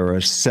because there are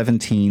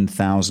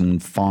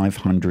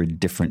 17,500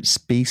 different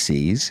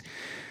species.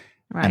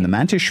 Right. And the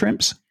mantis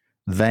shrimps,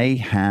 they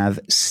have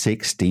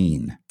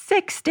 16.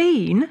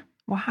 16?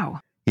 Wow.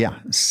 Yeah,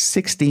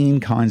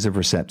 16 kinds of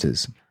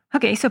receptors.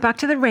 Okay, so back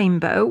to the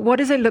rainbow. What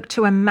does it look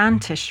to a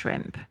mantis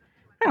shrimp?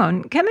 Hang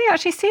on, can they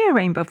actually see a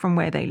rainbow from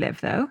where they live,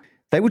 though?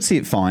 They would see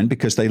it fine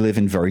because they live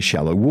in very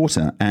shallow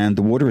water, and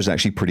the water is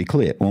actually pretty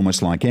clear,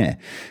 almost like air.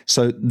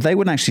 So they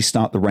would actually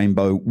start the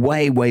rainbow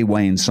way, way,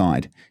 way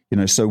inside.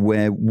 So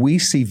where we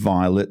see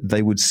violet,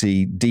 they would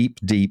see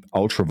deep, deep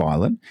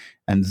ultraviolet.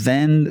 And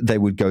then they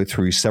would go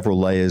through several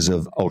layers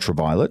of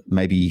ultraviolet,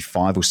 maybe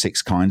 5 or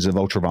 6 kinds of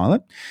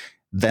ultraviolet.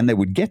 Then they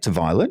would get to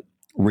violet,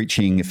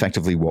 reaching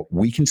effectively what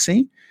we can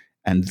see.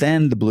 And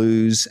then the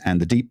blues and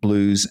the deep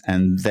blues.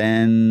 And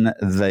then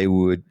they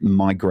would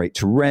migrate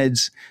to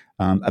reds,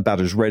 about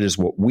as red as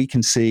what we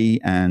can see,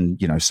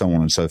 and, so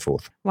on and so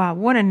forth. Wow,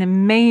 what an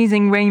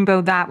amazing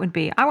rainbow that would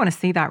be. I want to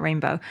see that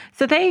rainbow.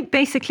 So they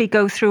basically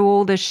go through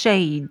all the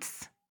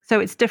shades. So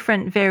it's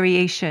different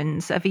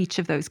variations of each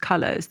of those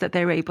colors that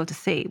they're able to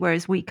see,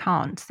 whereas we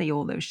can't see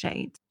all those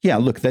shades. Yeah,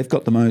 look, they've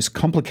got the most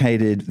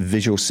complicated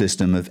visual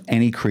system of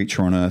any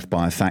creature on Earth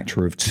by a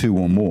factor of 2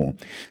 or more.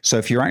 So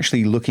if you're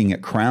actually looking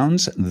at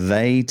crowns,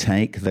 they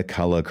take the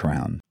color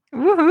crown.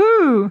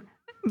 Woohoo!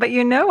 But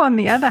on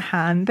the other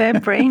hand, their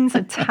brains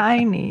are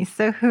tiny,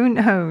 so who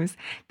knows?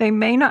 They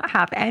may not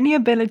have any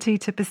ability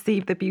to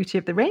perceive the beauty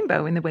of the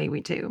rainbow in the way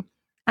we do.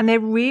 And they're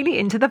really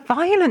into the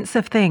violence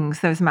of things,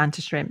 those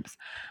mantis shrimps.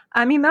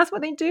 I mean, that's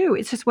what they do.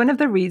 It's just one of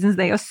the reasons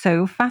they are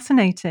so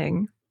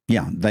fascinating.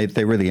 Yeah,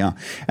 they really are.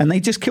 And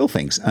they just kill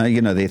things.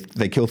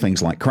 They kill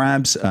things like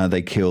crabs.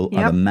 They kill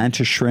other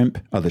mantis shrimp,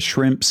 other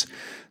shrimps,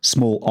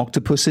 small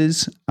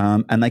octopuses.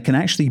 And they can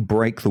actually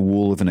break the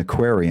wall of an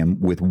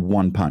aquarium with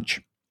one punch.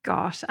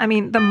 Gosh, I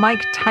mean, the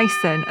Mike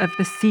Tyson of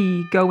the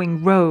sea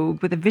going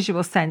rogue with a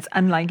visual sense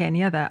unlike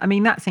any other. I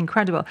mean, that's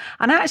incredible.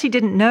 And I actually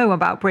didn't know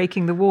about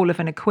breaking the wall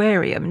of an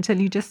aquarium until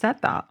you just said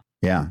that.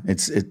 Yeah,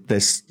 they're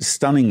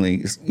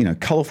stunningly,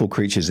 colorful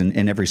creatures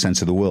in every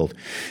sense of the word.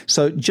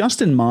 So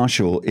Justin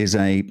Marshall is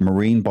a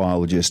marine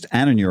biologist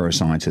and a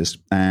neuroscientist,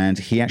 and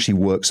he actually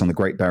works on the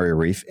Great Barrier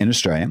Reef in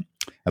Australia,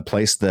 a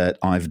place that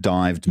I've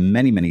dived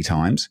many, many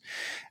times.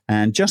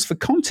 And just for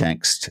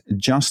context,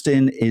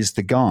 Justin is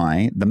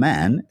the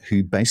man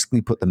who basically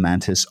put the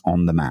mantis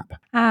on the map.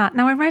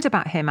 Now, I read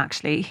about him,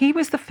 actually. He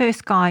was the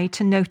first guy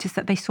to notice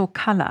that they saw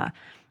colour.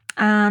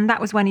 And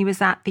that was when he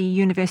was at the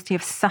University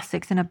of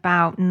Sussex in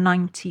about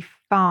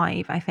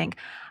 95, I think.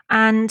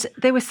 And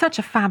there was such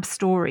a fab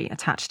story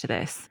attached to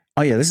this.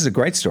 Oh, yeah, this is a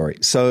great story.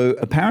 So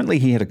apparently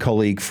he had a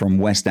colleague from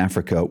West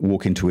Africa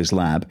walk into his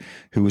lab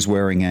who was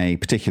wearing a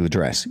particular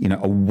dress,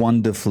 a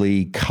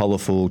wonderfully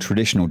colorful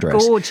traditional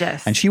dress.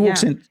 Gorgeous. And she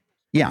walks in.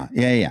 Yeah.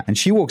 And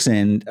she walks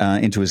in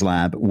into his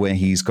lab where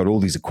he's got all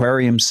these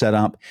aquariums set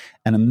up,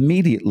 and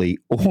immediately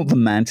all the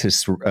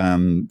mantis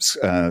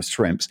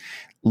shrimps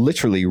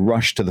literally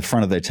rushed to the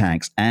front of their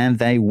tanks and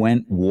they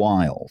went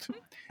wild.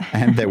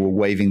 And they were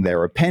waving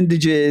their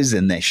appendages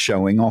and they're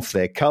showing off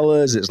their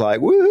colors. It's like,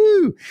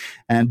 woohoo!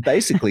 And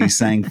basically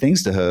saying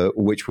things to her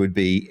which would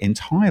be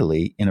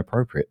entirely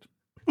inappropriate.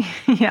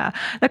 Yeah.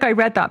 Look, I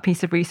read that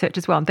piece of research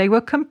as well. They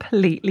were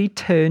completely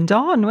turned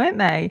on, weren't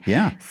they?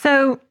 Yeah.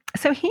 So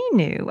he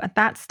knew at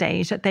that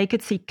stage that they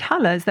could see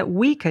colors that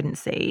we couldn't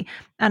see,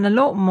 and a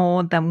lot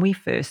more than we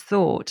first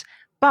thought.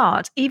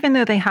 But even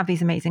though they have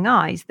these amazing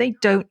eyes, they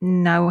don't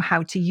know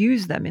how to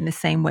use them in the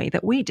same way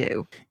that we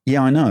do.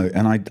 Yeah, I know.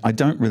 And I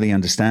don't really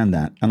understand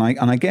that. And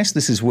I guess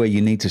this is where you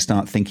need to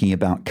start thinking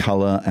about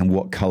color and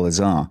what colors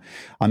are.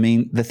 I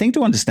mean, the thing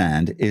to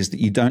understand is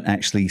that you don't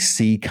actually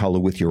see color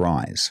with your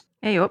eyes.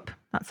 Hey up,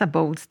 that's a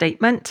bold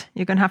statement.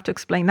 You're going to have to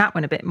explain that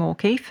one a bit more,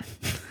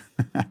 Keith.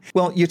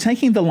 Well, you're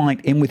taking the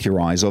light in with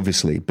your eyes,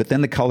 obviously, but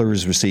then the color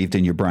is received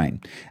in your brain.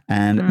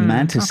 And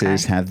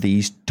mantises have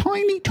these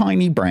tiny,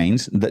 tiny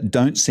brains that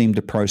don't seem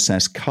to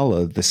process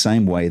color the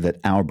same way that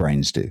our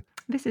brains do.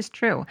 This is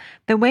true.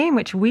 The way in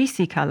which we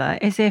see color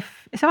is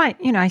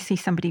I see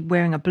somebody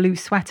wearing a blue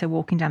sweater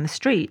walking down the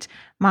street,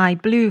 my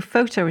blue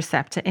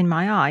photoreceptor in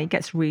my eye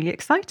gets really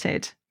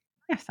excited.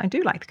 Yes, I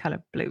do like the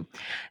color blue.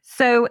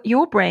 So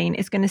your brain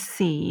is going to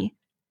see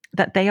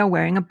that they are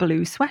wearing a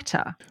blue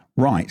sweater.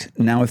 Right.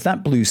 Now, if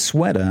that blue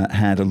sweater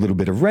had a little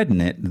bit of red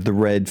in it, the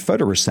red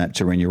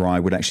photoreceptor in your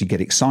eye would actually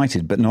get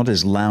excited, but not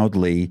as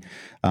loudly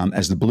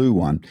as the blue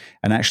one.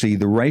 And actually,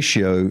 the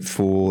ratio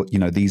for,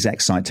 these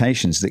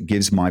excitations that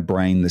gives my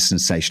brain the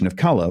sensation of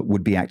color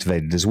would be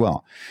activated as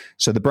well.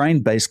 So the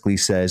brain basically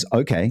says,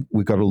 okay,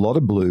 we've got a lot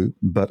of blue,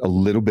 but a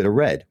little bit of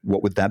red.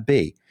 What would that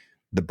be?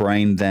 The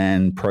brain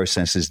then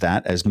processes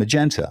that as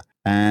magenta.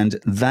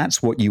 And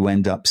that's what you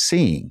end up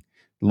seeing.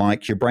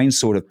 Like your brain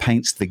sort of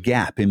paints the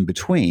gap in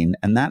between.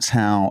 And that's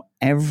how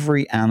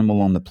every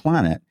animal on the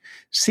planet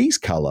sees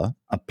color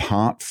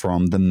apart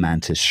from the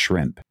mantis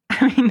shrimp.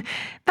 I mean,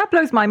 that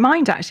blows my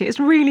mind, actually. It's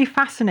really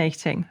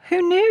fascinating.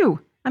 Who knew?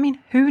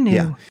 Who knew?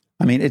 Yeah.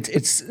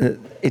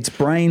 Its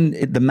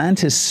brain, the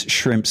mantis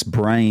shrimp's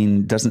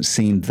brain doesn't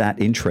seem that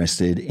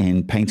interested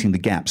in painting the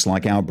gaps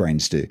like our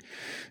brains do.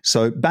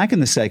 So back in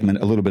the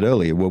segment a little bit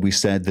earlier where we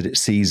said that it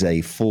sees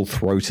a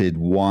full-throated,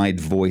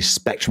 wide-voice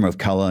spectrum of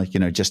color,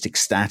 just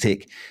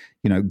ecstatic,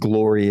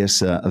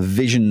 glorious, a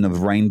vision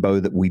of rainbow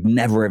that we'd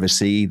never ever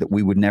see, that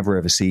we would never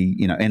ever see,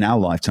 in our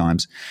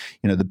lifetimes,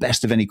 the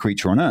best of any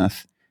creature on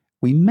earth,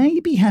 we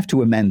maybe have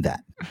to amend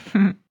that.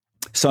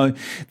 So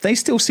they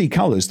still see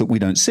colors that we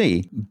don't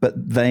see, but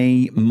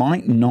they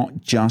might not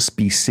just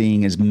be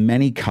seeing as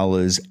many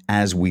colors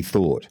as we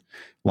thought.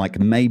 Like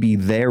maybe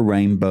their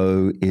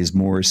rainbow is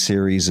more a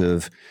series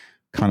of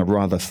kind of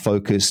rather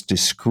focused,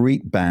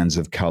 discrete bands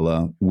of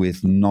color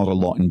with not a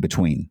lot in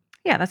between.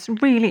 Yeah, that's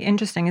really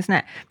interesting, isn't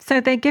it? So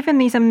they're given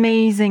these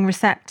amazing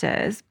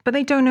receptors, but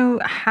they don't know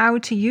how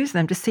to use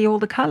them to see all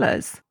the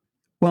colors.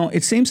 Well,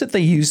 it seems that they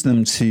use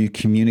them to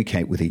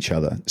communicate with each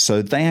other.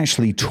 So they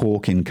actually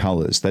talk in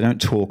colors. They don't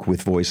talk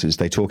with voices.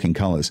 They talk in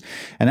colors.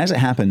 And as it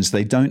happens,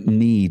 they don't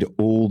need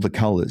all the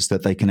colors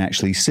that they can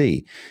actually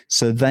see.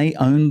 So they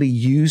only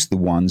use the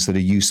ones that are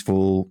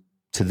useful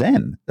to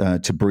them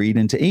to breed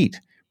and to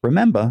eat.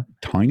 Remember,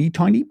 tiny,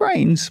 tiny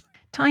brains.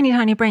 Tiny,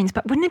 tiny brains.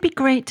 But wouldn't it be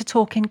great to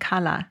talk in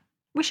color?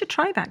 We should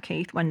try that,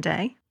 Keith, one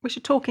day. We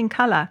should talk in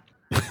color.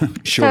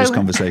 Shortest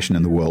conversation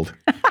in the world.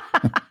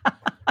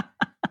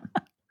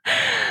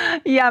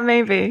 Yeah,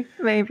 maybe.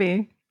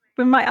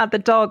 We might add the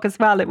dog as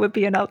well. It would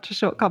be an ultra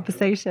short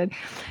conversation.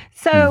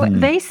 So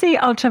they see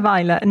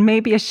ultraviolet, and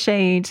maybe a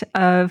shade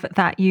of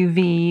that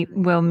UV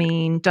will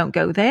mean don't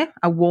go there,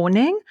 a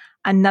warning.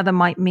 Another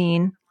might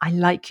mean I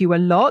like you a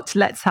lot,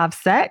 let's have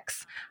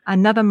sex.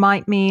 Another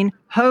might mean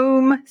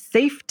home,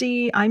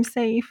 safety, I'm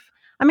safe.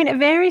 It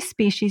varies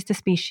species to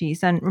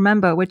species. And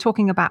remember, we're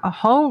talking about a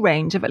whole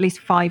range of at least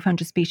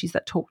 500 species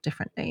that talk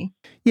differently.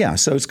 Yeah,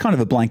 so it's kind of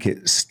a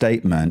blanket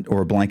statement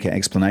or a blanket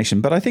explanation,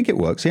 but I think it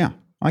works. Yeah,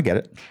 I get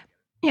it.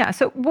 Yeah,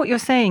 so what you're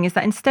saying is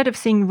that instead of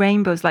seeing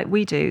rainbows like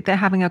we do, they're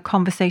having a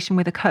conversation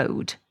with a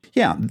code.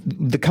 Yeah,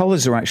 the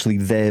colors are actually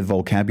their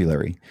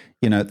vocabulary.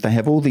 They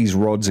have all these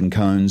rods and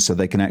cones so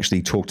they can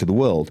actually talk to the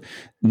world,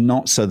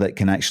 not so they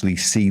can actually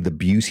see the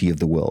beauty of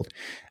the world.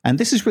 And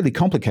this is really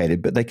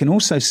complicated, but they can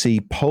also see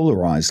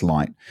polarized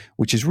light,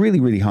 which is really,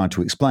 really hard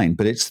to explain.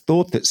 But it's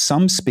thought that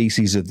some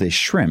species of this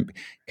shrimp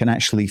can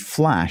actually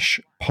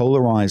flash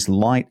polarized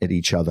light at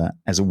each other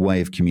as a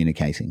way of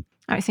communicating.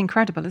 Oh, it's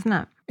incredible, isn't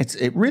it?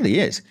 It really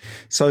is.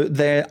 So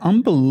they're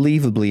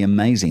unbelievably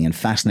amazing and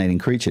fascinating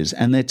creatures,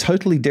 and they're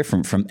totally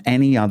different from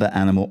any other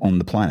animal on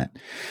the planet.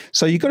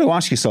 So you've got to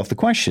ask yourself the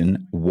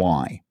question,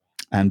 why?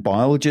 And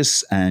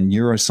biologists and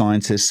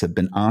neuroscientists have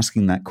been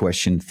asking that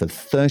question for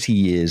 30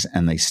 years,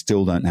 and they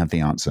still don't have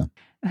the answer.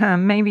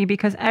 Maybe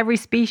because every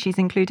species,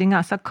 including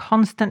us, are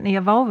constantly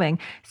evolving.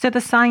 So the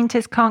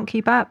scientists can't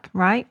keep up,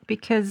 right?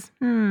 Because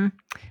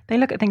they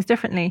look at things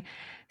differently.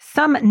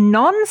 Some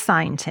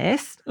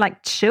non-scientists,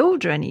 like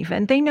children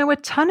even, they know a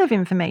ton of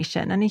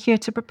information and are here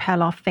to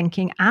propel our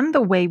thinking and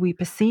the way we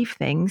perceive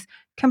things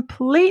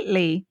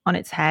completely on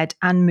its head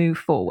and move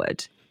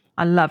forward.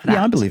 I love that.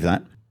 Yeah, I believe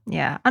that.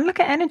 Yeah. And look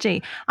at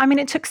energy. I mean,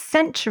 it took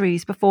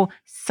centuries before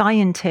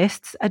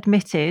scientists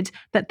admitted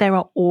that there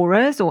are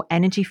auras or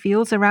energy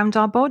fields around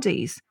our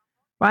bodies,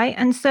 right?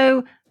 And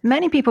so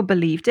many people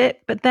believed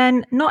it, but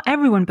then not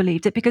everyone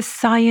believed it because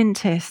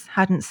scientists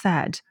hadn't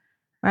said.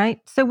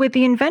 Right. So with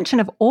the invention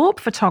of orb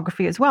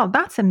photography as well,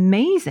 that's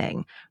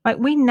amazing. Right.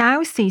 We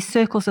now see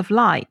circles of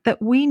light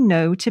that we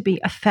know to be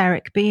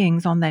etheric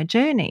beings on their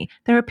journey.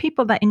 There are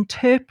people that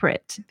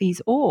interpret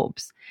these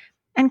orbs.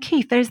 And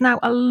Keith, there's now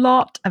a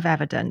lot of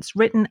evidence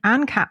written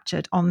and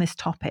captured on this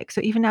topic.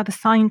 So even now the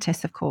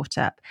scientists have caught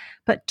up.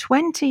 But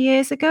 20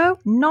 years ago,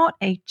 not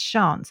a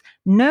chance.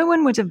 No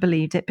one would have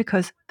believed it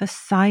because the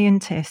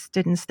scientists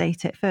didn't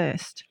state it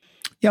first.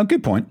 Yeah,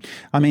 good point.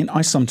 I mean,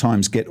 I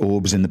sometimes get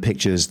orbs in the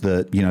pictures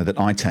that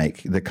I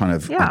take. They're kind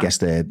of, I guess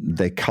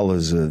they're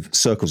colors of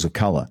circles of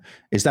color.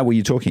 Is that what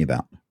you're talking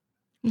about?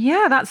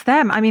 Yeah, that's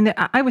them. I mean,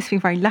 I always feel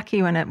very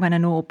lucky when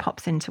an orb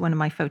pops into one of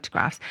my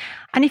photographs.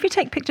 And if you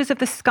take pictures of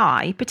the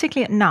sky,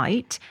 particularly at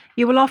night,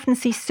 you will often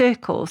see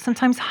circles,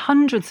 sometimes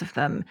hundreds of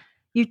them.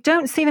 You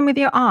don't see them with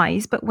your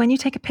eyes, but when you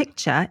take a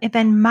picture, it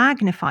then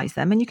magnifies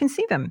them and you can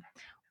see them.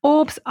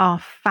 Orbs are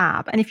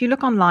fab. And if you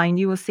look online,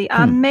 you will see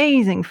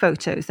amazing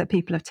photos that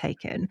people have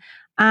taken.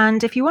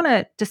 And if you want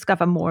to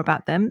discover more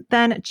about them,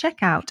 then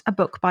check out a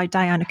book by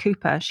Diana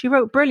Cooper. She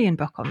wrote a brilliant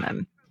book on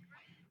them.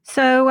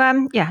 So,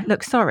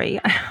 look, sorry,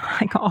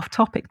 I got off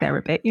topic there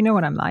a bit. You know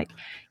what I'm like.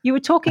 You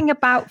were talking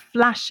about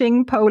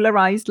flashing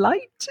polarized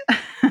light.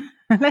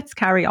 Let's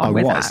carry on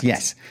with that.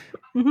 Yes.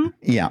 Mm-hmm.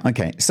 Yeah,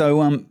 okay.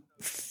 So,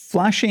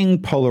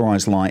 flashing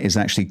polarized light is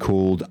actually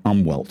called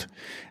umwelt.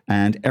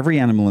 And every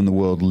animal in the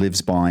world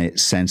lives by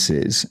its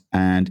senses,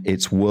 and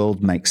its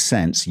world makes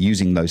sense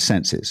using those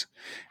senses.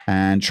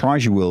 And try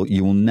as you will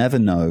never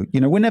know,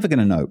 we're never going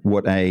to know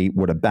what a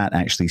bat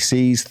actually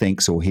sees,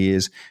 thinks, or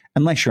hears,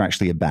 unless you're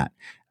actually a bat.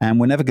 And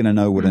we're never going to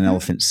know what an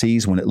elephant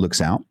sees when it looks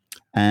out.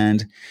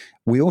 And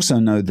we also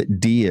know that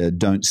deer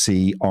don't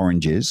see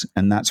oranges,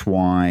 and that's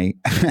why,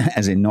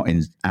 as in not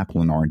in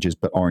apple and oranges,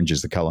 but orange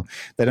is the color.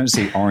 They don't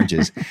see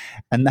oranges.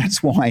 And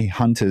that's why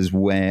hunters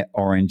wear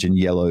orange and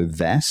yellow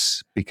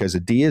vests, because a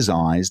deer's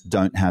eyes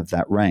don't have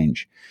that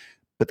range.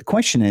 But the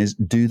question is,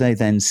 do they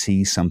then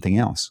see something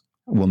else?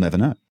 We'll never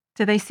know.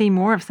 Do they see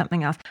more of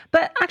something else?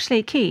 But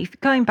actually, Keith,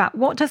 going back,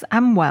 what does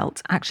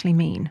umwelt actually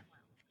mean?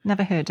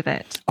 Never heard of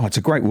it. Oh, it's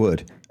a great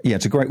word. Yeah,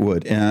 it's a great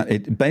word.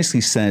 It basically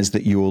says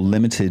that you're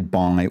limited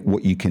by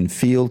what you can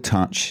feel,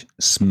 touch,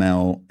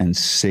 smell, and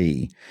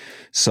see.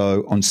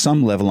 So on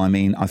some level,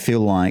 I feel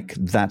like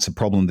that's a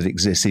problem that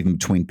exists even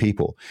between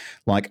people.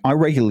 Like, I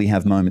regularly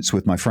have moments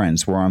with my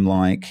friends where I'm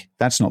like,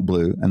 that's not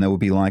blue. And they will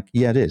be like,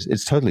 yeah, it is.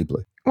 It's totally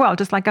blue. Well,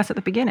 just like us at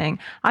the beginning.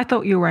 I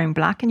thought you were wearing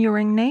black and you were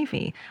wearing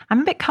navy. I'm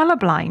a bit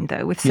colorblind,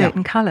 though, with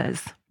certain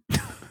colors.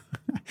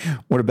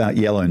 What about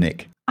yellow,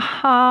 Nick?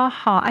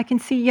 I can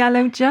see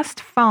yellow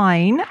just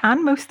fine,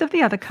 and most of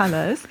the other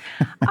colors.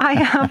 I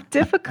have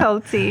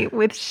difficulty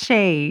with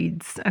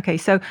shades. Okay,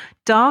 so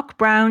dark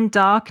brown,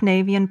 dark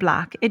navy, and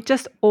black. It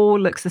just all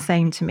looks the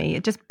same to me.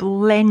 It just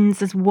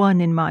blends as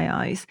one in my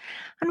eyes.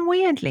 And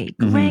weirdly,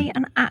 grey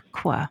and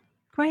aqua.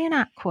 Grey and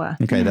aqua.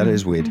 Okay, that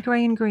is weird.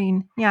 Grey and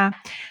green. Yeah.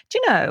 Do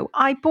you know,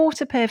 I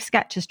bought a pair of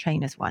Skechers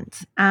trainers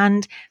once,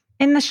 and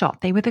in the shop,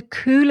 they were the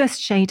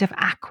coolest shade of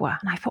aqua.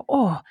 And I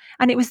thought,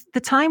 and it was the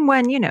time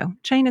when,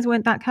 trainers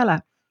weren't that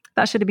color.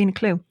 That should have been a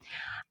clue.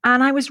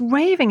 And I was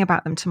raving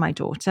about them to my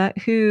daughter,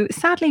 who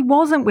sadly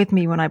wasn't with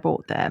me when I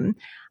bought them.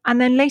 And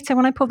then later,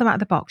 when I pulled them out of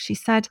the box, she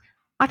said,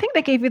 I think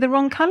they gave you the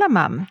wrong color,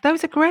 Mum.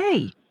 Those are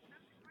grey.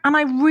 And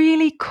I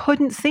really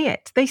couldn't see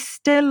it. They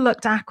still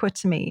looked aqua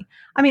to me.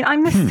 I mean,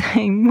 I'm the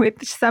same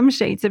with some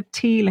shades of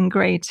teal and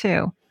grey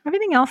too.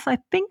 Everything else I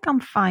think I'm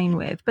fine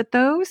with, but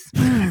those,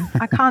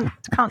 I can't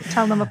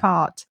tell them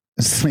apart.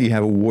 So you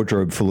have a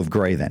wardrobe full of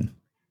grey then?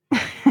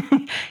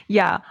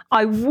 Yeah,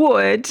 I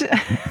would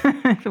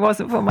if it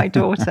wasn't for my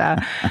daughter.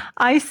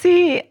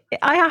 I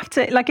have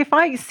to, like, if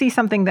I see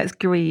something that's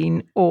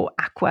green or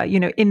aqua,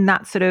 in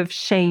that sort of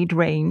shade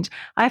range,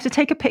 I have to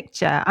take a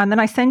picture and then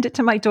I send it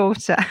to my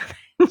daughter.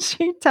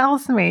 She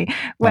tells me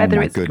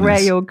whether it's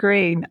grey or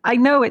green. I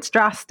know it's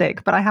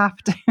drastic, but I have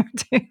to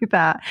do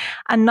that.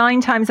 And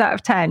 9 times out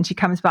of 10, she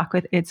comes back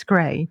with, it's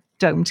grey.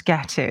 Don't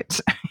get it.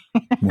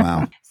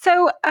 Wow.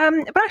 So,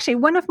 but actually,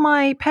 one of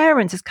my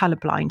parents is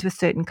colorblind with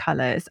certain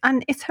colors,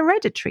 and it's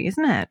hereditary,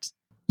 isn't it?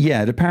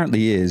 Yeah, it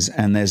apparently is.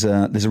 And there's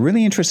a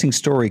really interesting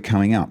story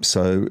coming up.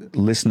 So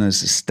listeners,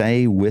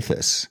 stay with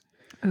us.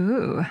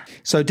 Ooh.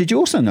 So did you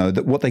also know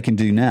that what they can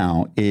do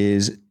now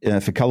is,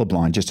 for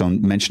colorblind, just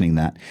on mentioning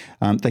that,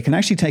 they can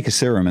actually take a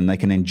serum and they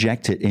can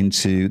inject it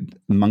into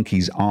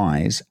monkeys'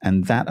 eyes,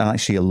 and that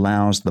actually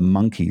allows the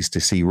monkeys to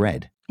see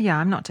red. Yeah,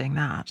 I'm not doing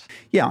that.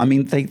 Yeah, I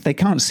mean, they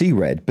can't see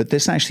red, but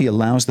this actually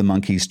allows the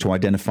monkeys to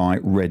identify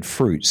red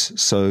fruits.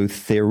 So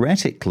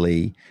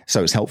theoretically,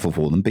 so it's helpful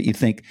for them, but you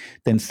think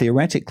then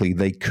theoretically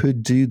they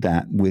could do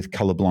that with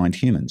colorblind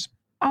humans.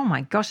 Oh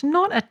my gosh,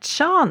 not a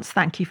chance.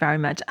 Thank you very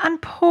much. And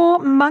poor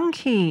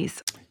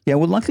monkeys. Yeah,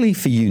 well, luckily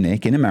for you,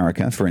 Nick, in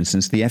America, for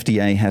instance, the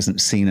FDA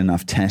hasn't seen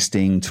enough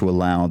testing to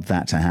allow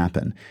that to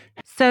happen.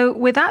 So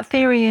with that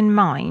theory in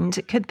mind,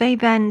 could they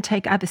then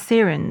take other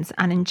serums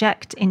and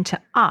inject into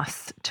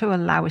us to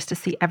allow us to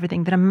see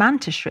everything that a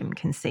mantis shrimp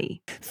can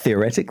see?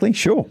 Theoretically,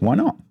 sure, why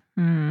not?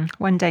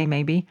 One day,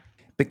 maybe.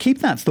 But keep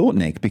that thought,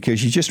 Nick,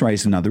 because you just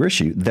raised another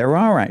issue. There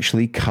are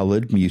actually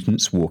coloured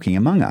mutants walking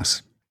among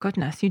us.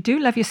 Goodness, you do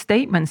love your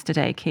statements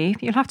today,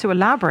 Keith. You'll have to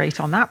elaborate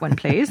on that one,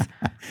 please.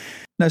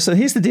 No, so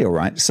here's the deal,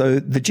 right? So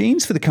the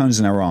genes for the cones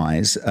in our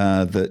eyes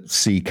that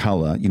see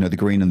color, the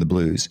green and the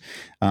blues,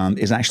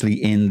 is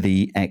actually in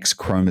the X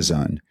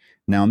chromosome.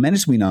 Now, men,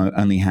 as we know,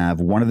 only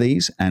have one of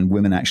these, and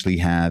women actually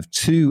have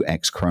 2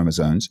 X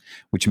chromosomes,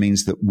 which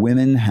means that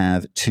women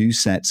have 2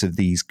 sets of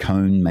these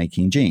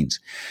cone-making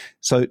genes.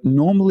 So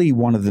normally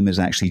one of them is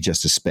actually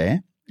just a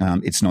spare.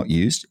 It's not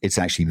used. It's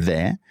actually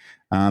there.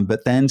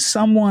 But then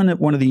someone at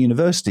one of the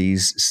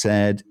universities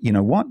said, you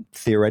know what?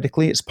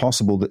 Theoretically, it's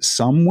possible that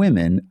some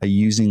women are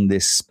using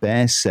this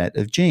spare set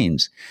of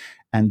genes,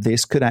 and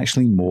this could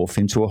actually morph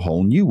into a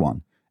whole new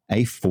one,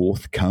 a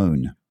 4th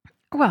cone.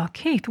 Well,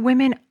 Keith,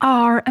 women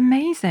are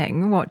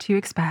amazing. What do you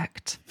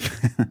expect?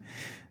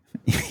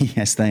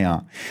 Yes, they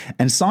are.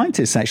 And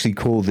scientists actually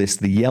call this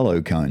the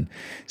yellow cone.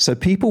 So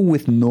people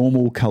with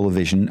normal color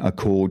vision are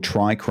called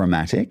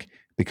trichromatic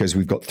because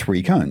we've got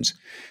 3 cones.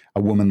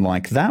 A woman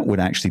like that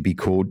would actually be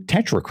called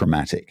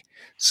tetrachromatic.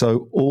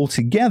 So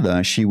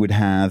altogether, she would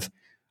have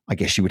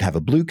a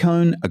blue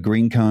cone, a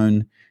green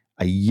cone,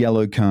 a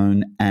yellow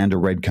cone, and a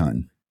red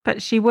cone.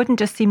 But she wouldn't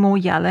just see more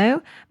yellow.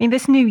 I mean,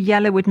 this new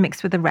yellow would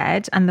mix with the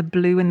red and the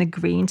blue and the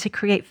green to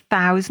create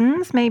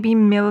thousands, maybe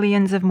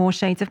millions of more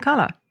shades of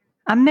color.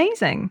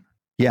 Amazing.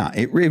 Yeah,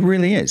 it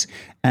really is.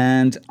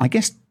 And I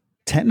guess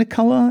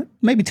technicolor,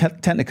 maybe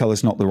technicolor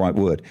is not the right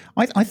word.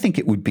 I think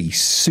it would be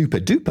super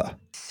duper.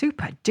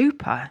 Super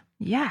duper,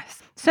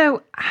 yes.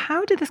 So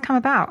how did this come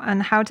about,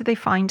 and how did they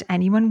find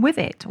anyone with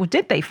it? Or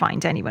did they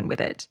find anyone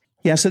with it?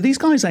 Yeah, so these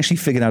guys actually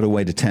figured out a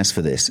way to test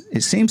for this.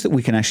 It seems that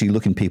we can actually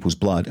look in people's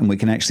blood and we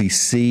can actually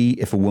see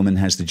if a woman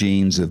has the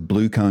genes of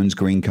blue cones,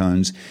 green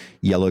cones,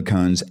 yellow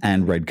cones,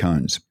 and red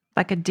cones.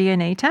 Like a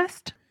DNA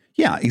test?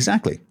 Yeah,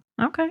 exactly.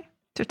 Okay,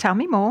 so tell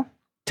me more.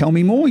 Tell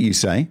me more, you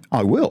say?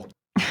 I will.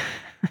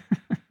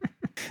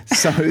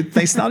 So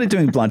they started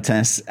doing blood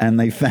tests and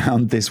they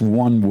found this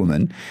one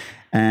woman.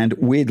 And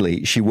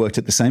weirdly, she worked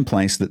at the same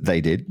place that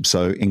they did,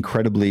 so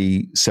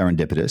incredibly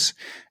serendipitous.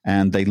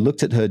 And they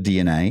looked at her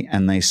DNA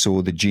and they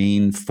saw the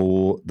gene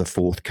for the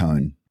 4th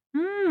cone.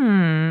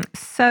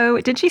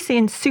 So did she see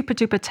in super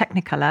duper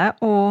technicolor,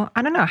 or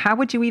I don't know, how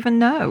would you even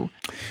know?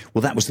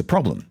 Well, that was the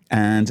problem.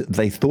 And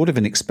they thought of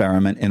an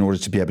experiment in order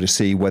to be able to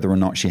see whether or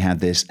not she had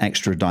this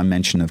extra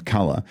dimension of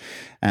color.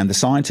 And the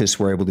scientists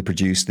were able to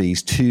produce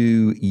these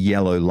 2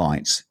 yellow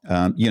lights,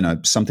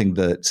 something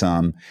that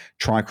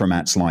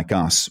trichromats like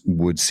us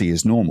would see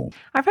as normal.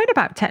 I've read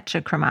about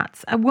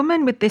tetrachromats. A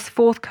woman with this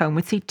 4th cone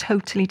would see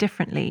totally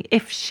differently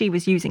if she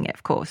was using it,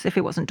 of course, if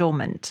it wasn't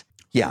dormant.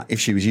 Yeah, if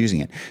she was using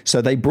it.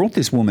 So they brought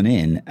this woman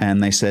in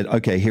and they said,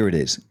 okay, here it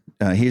is.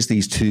 Here's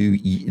these two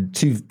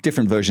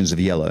different versions of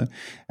yellow.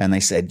 And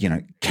they said,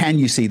 can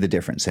you see the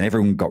difference? And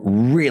everyone got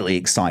really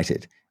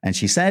excited. And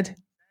she said,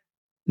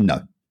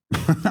 no,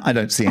 I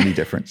don't see any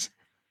difference.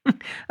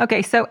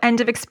 Okay, so end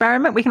of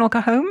experiment. We can all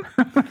go home.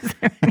 Is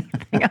there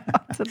anything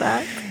after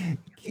that?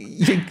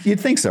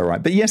 You'd think so,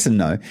 right? But yes and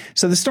no.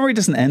 So the story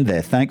doesn't end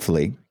there,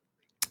 thankfully.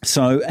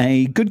 So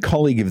a good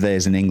colleague of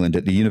theirs in England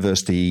at the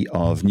University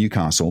of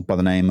Newcastle by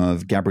the name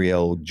of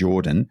Gabrielle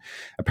Jordan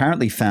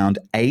apparently found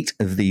 8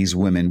 of these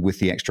women with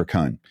the extra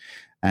cone.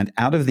 And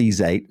out of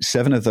these 8,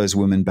 7 of those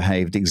women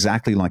behaved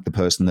exactly like the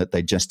person that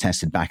they just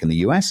tested back in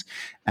the US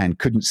and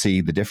couldn't see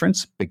the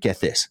difference. But get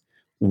this,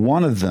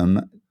 one of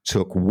them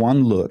took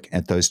one look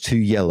at those 2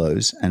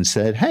 yellows and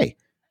said, hey,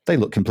 They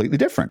look completely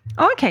different.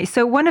 Okay,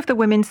 so one of the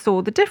women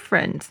saw the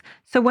difference.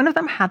 So one of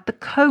them had the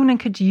cone and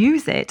could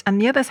use it, and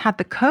the others had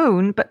the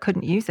cone but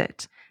couldn't use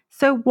it.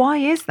 So why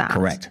is that?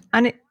 Correct.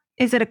 And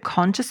is it a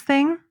conscious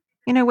thing?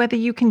 You know, whether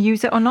you can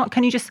use it or not?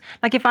 Can you just,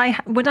 like,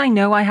 would I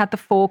know I had the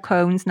 4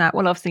 cones now?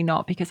 Well, obviously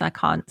not, because I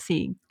can't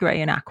see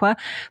grey and aqua.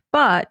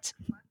 But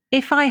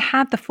if I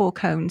had the 4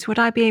 cones, would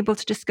I be able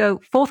to just go,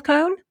 4th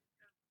cone?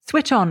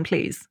 Switch on,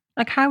 please.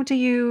 Like, how do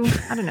you,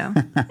 I don't know,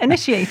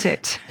 initiate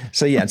it?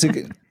 So yeah, it's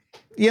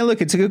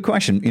a good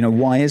question. You know,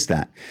 why is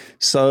that?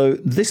 So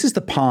this is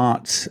the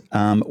part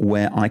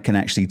where I can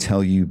actually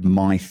tell you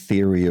my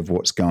theory of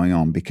what's going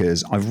on,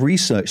 because I've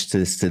researched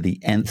this to the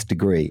nth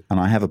degree and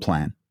I have a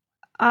plan.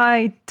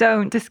 I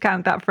don't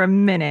discount that for a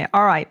minute.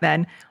 All right,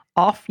 then.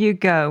 Off you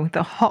go.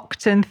 The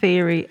Houghton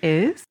theory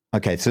is?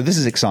 Okay, so this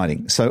is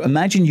exciting. So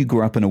imagine you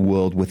grew up in a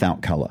world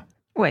without color.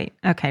 Wait,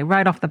 okay,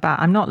 right off the bat,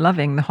 I'm not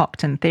loving the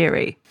Houghton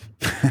theory.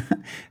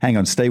 Hang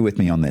on, stay with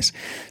me on this.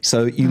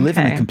 So you live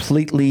in a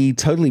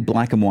totally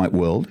black and white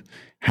world.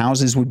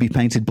 Houses would be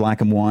painted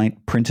black and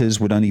white. Printers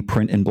would only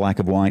print in black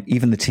and white.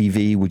 Even the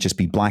TV would just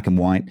be black and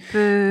white.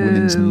 Boo.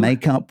 Women's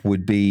makeup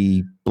would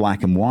be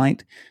black and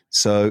white.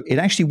 So it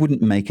actually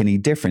wouldn't make any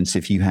difference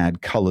if you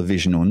had color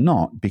vision or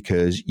not,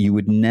 because you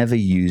would never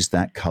use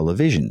that color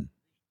vision.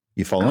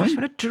 You following?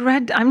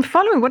 Gosh, I'm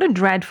following. What a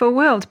dreadful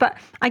world. But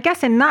I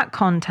guess in that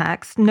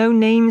context, no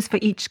names for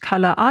each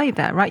color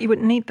either, right? You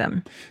wouldn't need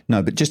them.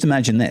 No, but just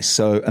imagine this.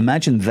 So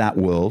imagine that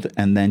world.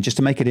 And then just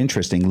to make it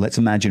interesting, let's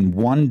imagine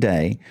one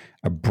day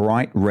a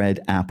bright red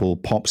apple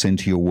pops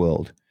into your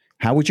world.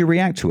 How would you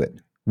react to it?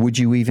 Would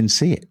you even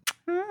see it?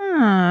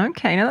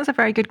 Okay. Now, that's a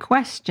very good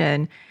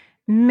question.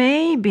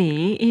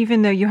 Maybe,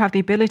 even though you have the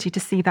ability to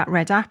see that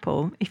red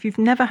apple, if you've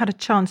never had a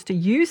chance to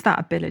use that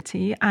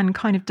ability and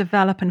kind of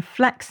develop and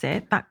flex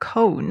it, that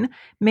cone,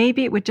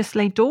 maybe it would just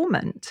lay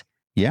dormant.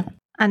 Yeah.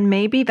 And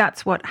maybe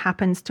that's what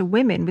happens to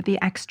women with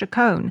the extra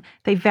cone.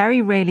 They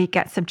very rarely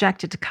get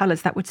subjected to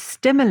colors that would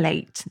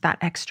stimulate that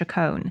extra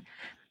cone.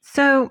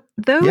 So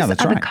those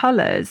other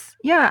colors,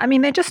 I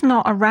mean, they're just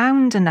not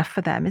around enough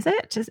for them, is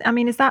it? Is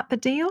that the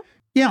deal?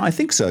 Yeah, I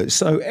think so.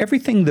 So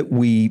everything that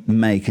we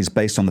make is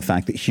based on the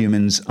fact that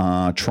humans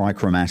are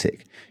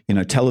trichromatic. You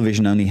know,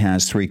 television only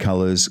has 3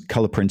 colors.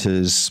 Color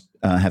printers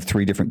have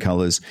 3 different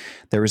colors.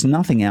 There is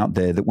nothing out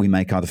there that we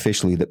make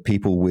artificially that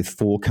people with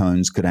 4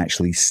 cones could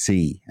actually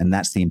see. And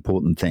that's the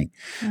important thing.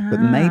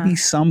 But maybe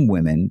some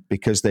women,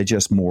 because they're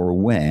just more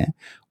aware,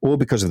 or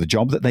because of the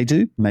job that they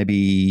do,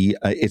 maybe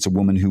it's a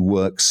woman who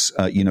works,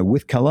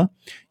 with color,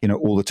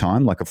 all the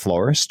time, like a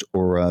florist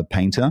or a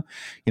painter,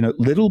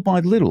 little by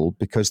little,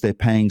 because they're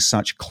paying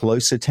such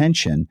close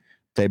attention,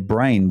 their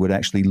brain would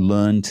actually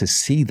learn to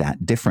see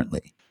that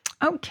differently.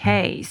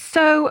 Okay,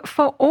 so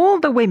for all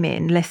the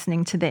women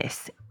listening to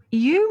this,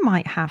 you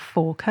might have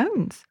 4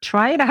 cones.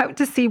 Try it out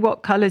to see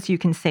what colors you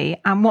can see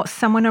and what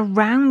someone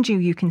around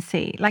you can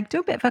see. Like, do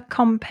a bit of a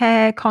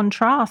compare,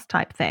 contrast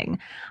type thing.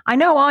 I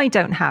know I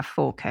don't have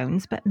 4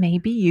 cones, but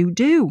maybe you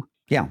do.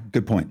 Yeah,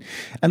 good point.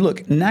 And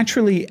look,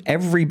 naturally,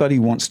 everybody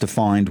wants to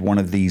find one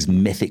of these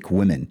mythic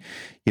women,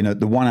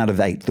 the 1 out of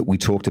 8 that we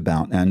talked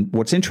about. And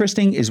what's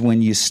interesting is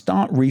when you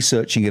start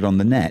researching it on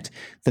the net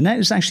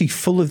is actually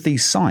full of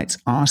these sites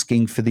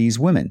asking for these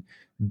women.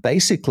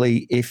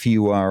 Basically, if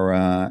you are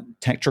a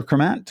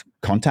tetrachromat,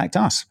 contact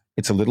us.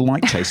 It's a little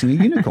like chasing a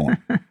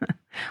unicorn.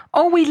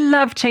 Oh, we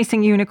love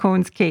chasing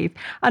unicorns, Keith.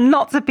 And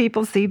lots of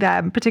people see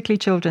them, particularly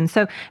children.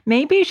 So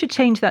maybe you should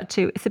change that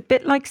too. It's a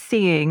bit like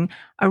seeing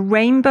a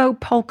rainbow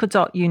polka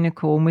dot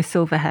unicorn with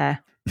silver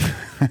hair.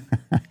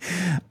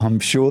 I'm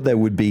sure there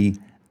would be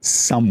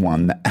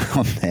someone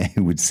out there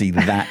who would see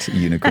that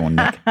unicorn,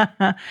 Nick.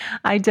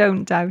 I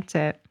don't doubt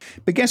it.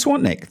 But guess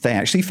what, Nick? They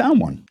actually found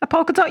one. A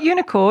polka dot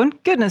unicorn?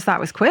 Goodness, that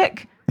was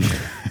quick.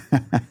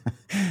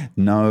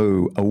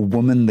 No, a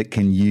woman that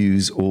can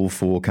use all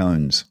 4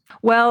 cones.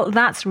 Well,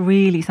 that's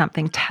really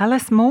something. Tell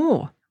us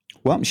more.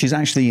 Well, she's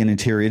actually an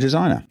interior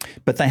designer,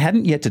 but they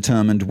hadn't yet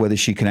determined whether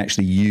she can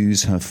actually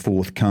use her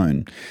 4th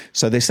cone.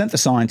 So they sent the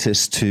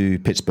scientist to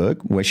Pittsburgh,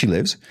 where she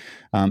lives.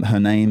 Her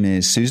name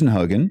is Susan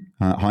Hogan.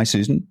 Hi,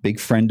 Susan, big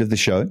friend of the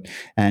show.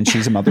 And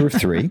she's a mother of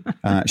 3.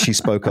 She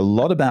spoke a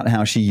lot about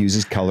how she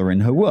uses color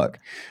in her work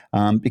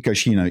because,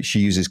 she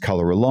uses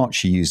color a lot.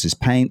 She uses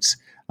paints.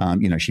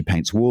 She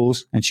paints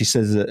walls, and she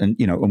says that, and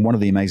one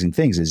of the amazing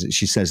things is that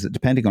she says that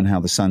depending on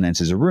how the sun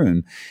enters a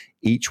room,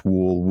 each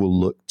wall will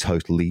look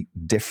totally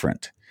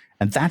different.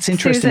 And that's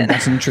interesting. Susan.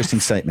 That's an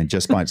interesting statement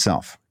just by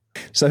itself.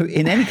 So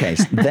in any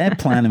case, their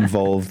plan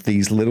involved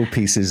these little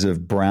pieces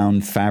of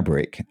brown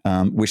fabric,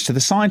 which to the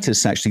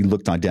scientists actually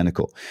looked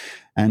identical.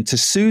 And to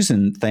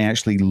Susan, they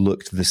actually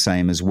looked the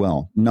same as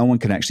well. No one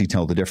could actually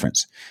tell the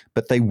difference,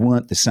 but they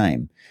weren't the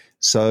same.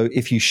 So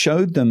if you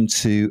showed them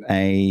to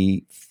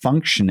a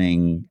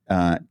functioning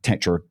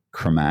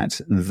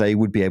tetrachromat, they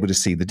would be able to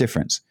see the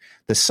difference.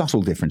 the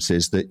subtle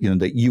differences that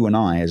you and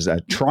I as a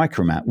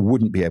trichromat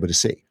wouldn't be able to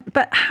see.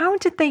 But how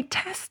did they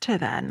test her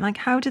then? Like,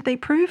 how did they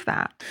prove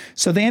that?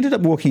 So they ended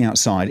up walking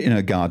outside in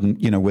a garden,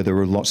 where there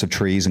were lots of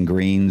trees and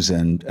greens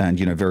and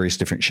various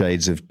different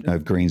shades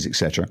of greens,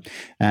 etc.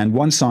 And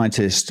one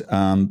scientist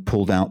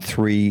pulled out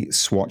 3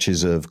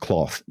 swatches of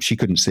cloth. She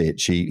couldn't see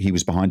it. He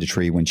was behind a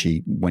tree when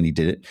he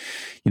did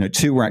it.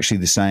 2 were actually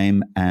the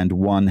same, and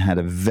 1 had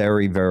a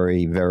very,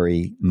 very,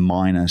 very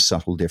minor,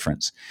 subtle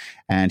difference.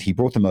 And he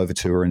brought them over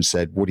to her and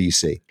said, "What do you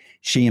see?"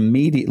 She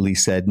immediately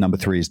said, "Number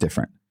 3 is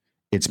different.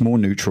 It's more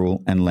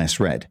neutral and less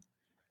red."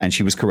 And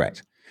she was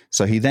correct.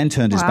 So he then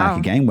turned his back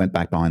again, went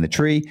back behind the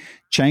tree,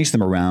 changed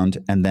them around,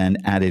 and then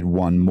added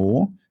 1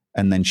 more,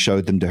 and then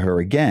showed them to her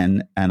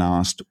again and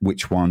asked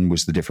which one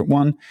was the different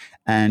one.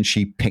 And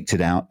she picked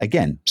it out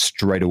again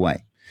straight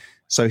away.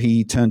 So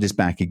he turned his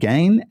back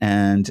again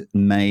and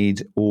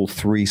made all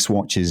 3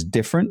 swatches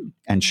different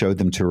and showed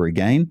them to her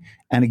again.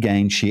 And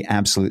again, she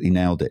absolutely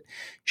nailed it.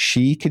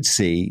 She could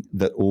see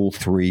that all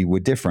 3 were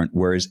different,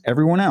 whereas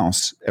everyone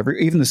else,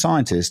 even the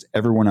scientist,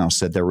 everyone else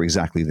said they were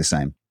exactly the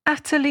same.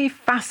 Utterly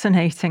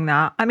fascinating,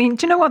 that. I mean,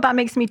 do you know what that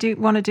makes me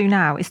want to do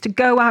now? Is to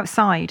go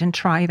outside and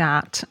try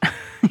that.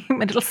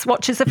 My little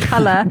swatches of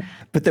colour.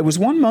 But there was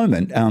one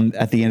moment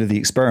at the end of the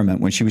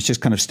experiment when she was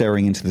just kind of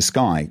staring into the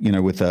sky,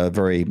 with a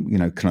very,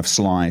 kind of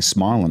sly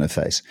smile on her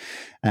face.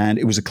 And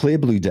it was a clear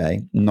blue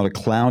day, not a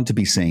cloud to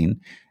be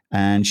seen.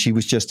 And she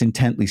was just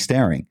intently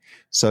staring.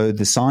 So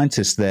the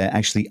scientist there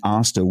actually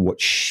asked her what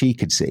she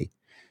could see.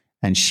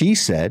 And she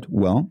said,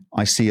 "Well,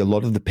 I see a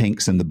lot of the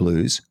pinks and the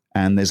blues,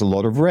 and there's a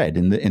lot of red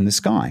in the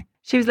sky."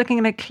 She was looking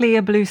at a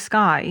clear blue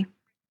sky,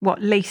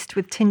 laced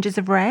with tinges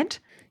of red?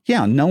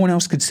 Yeah, no one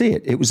else could see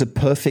it. It was a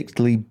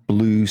perfectly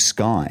blue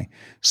sky.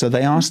 So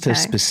they asked her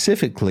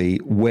specifically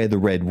where the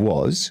red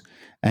was,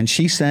 and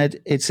she said,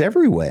 "It's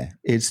everywhere.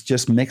 It's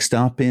just mixed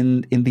up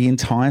in the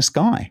entire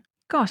sky."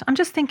 Gosh, I'm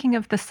just thinking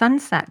of the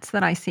sunsets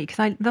that I see,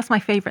 because that's my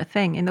favourite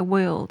thing in the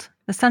world,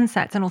 the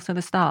sunsets and also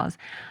the stars.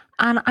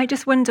 And I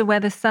just wonder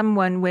whether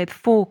someone with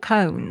 4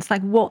 cones,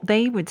 like what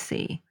they would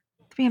see.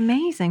 It'd be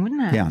amazing,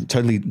 wouldn't it? Yeah,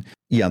 totally.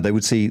 Yeah, they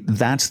would see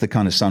that's the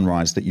kind of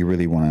sunrise that you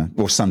really want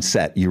to, or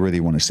sunset you really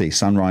want to see.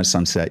 Sunrise,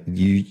 sunset,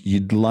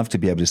 you'd love to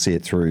be able to see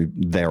it through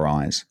their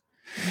eyes.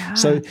 Yeah,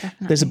 so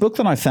definitely. There's a book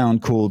that I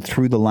found called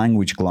Through the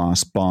Language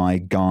Glass by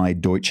Guy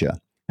Deutscher.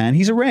 And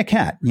he's a rare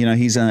cat.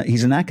 He's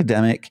an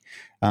academic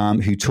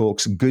who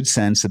talks good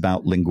sense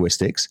about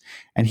linguistics.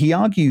 And he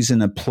argues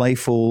in a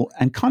playful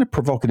and kind of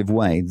provocative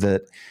way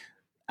that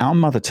our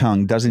mother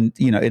tongue doesn't,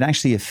 it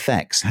actually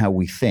affects how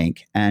we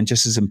think, and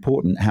just as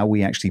important, how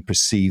we actually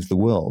perceive the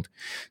world.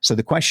 So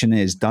the question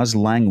is, does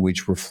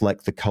language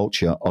reflect the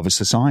culture of a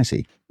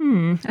society?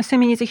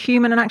 Assuming he's a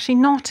human and actually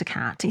not a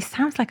cat. He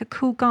sounds like a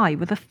cool guy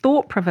with a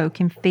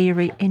thought-provoking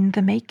theory in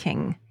the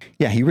making.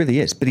 Yeah, he really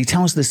is. But he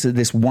tells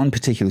this one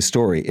particular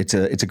story. It's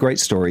a great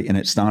story, and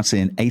it starts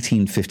in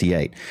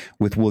 1858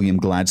 with William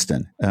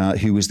Gladstone,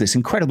 who was this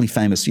incredibly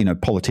famous,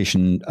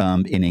 politician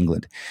in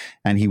England.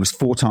 And he was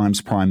 4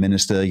 times prime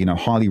minister,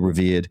 highly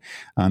revered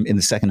in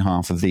the second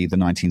half of the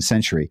 19th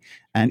century.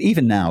 And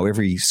even now,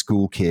 every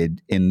school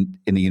kid in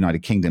the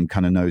United Kingdom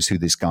kind of knows who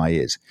this guy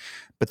is.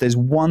 But there's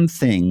one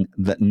thing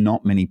that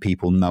not many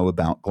people know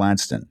about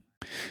Gladstone.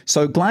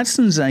 So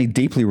Gladstone's a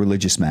deeply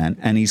religious man,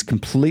 and he's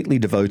completely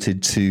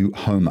devoted to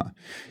Homer.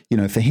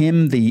 For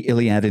him, the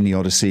Iliad and the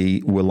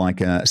Odyssey were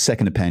like a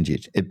second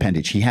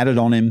appendage. He had it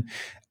on him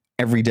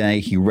every day.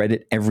 He read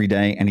it every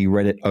day, and he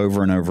read it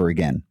over and over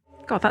again.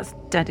 God, that's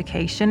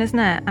dedication, isn't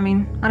it? I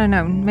mean, I don't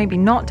know, maybe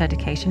not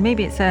dedication.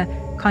 Maybe it's a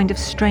kind of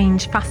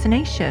strange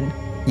fascination.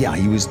 Yeah,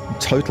 he was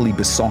totally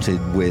besotted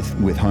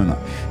with Homer.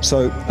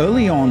 So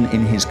early on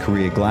in his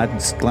career,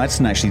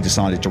 Gladstone actually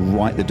decided to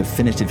write the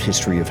definitive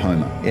history of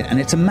Homer. And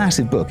it's a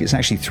massive book. It's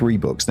actually 3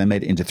 books. They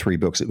made it into 3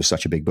 books. It was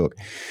such a big book.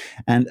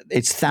 And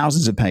it's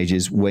thousands of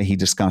pages where he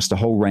discussed a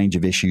whole range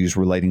of issues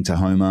relating to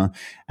Homer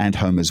and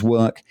Homer's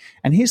work.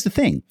 And here's the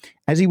thing.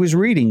 As he was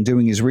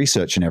doing his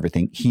research and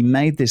everything, he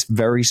made this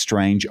very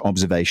strange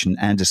observation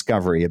and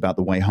discovery about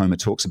the way Homer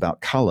talks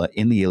about color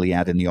in the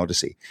Iliad and the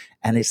Odyssey.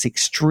 And it's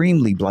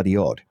extremely bloody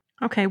odd.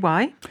 Okay,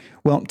 why?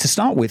 Well, to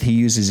start with, he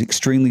uses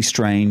extremely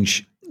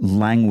strange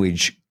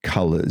language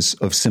colors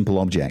of simple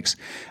objects.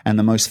 And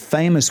the most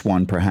famous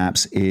one,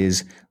 perhaps,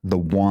 is the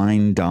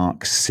wine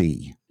dark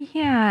sea.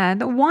 Yeah,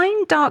 the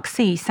wine dark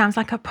sea sounds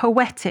like a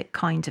poetic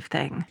kind of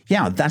thing.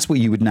 Yeah, that's what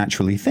you would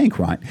naturally think,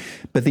 right?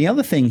 But the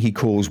other thing he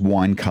calls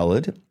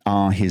wine-colored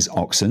are his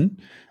oxen.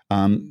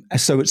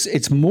 So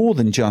it's more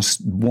than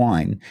just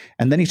wine.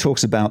 And then he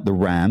talks about the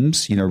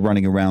rams,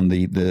 running around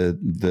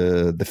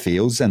the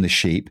fields, and the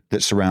sheep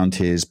that surround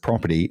his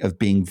property of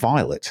being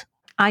violet.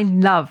 I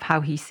love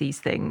how he sees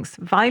things.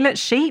 Violet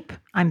sheep,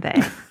 I'm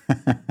there.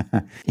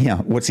 Yeah,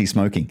 what's he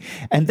smoking?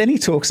 And then he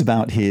talks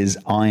about his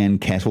iron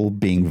kettle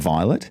being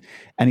violet,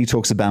 and he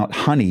talks about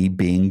honey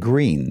being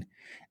green.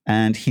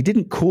 And he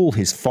didn't call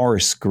his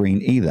forests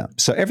green either.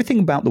 So everything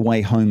about the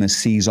way Homer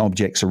sees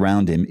objects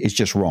around him is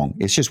just wrong.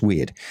 It's just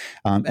weird.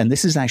 And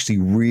this is actually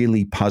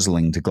really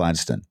puzzling to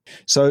Gladstone.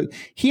 So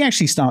he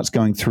actually starts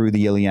going through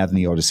the Iliad and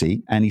the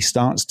Odyssey, and he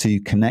starts to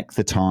count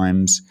the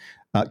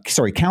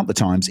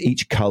times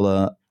each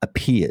color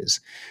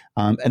appears.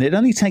 And it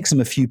only takes him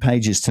a few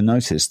pages to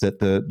notice that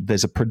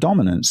there's a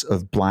predominance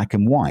of black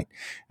and white.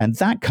 And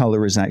that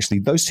color is actually,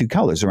 those two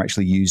colors are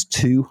actually used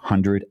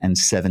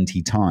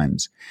 270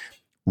 times.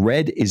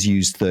 Red is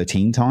used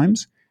 13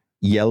 times,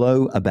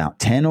 yellow about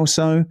 10 or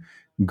so,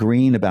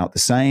 green about the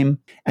same.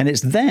 And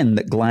it's then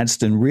that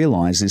Gladstone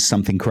realizes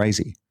something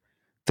crazy.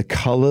 The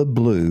color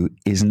blue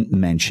isn't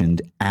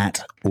mentioned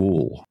at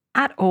all.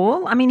 At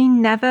all? I mean, he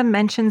never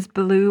mentions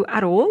blue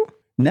at all?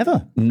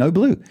 Never. No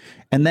blue.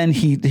 And then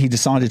he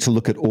decided to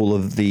look at all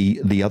of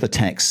the other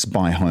texts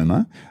by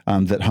Homer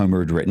that Homer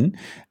had written.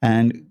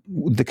 And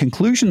the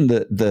conclusion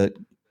that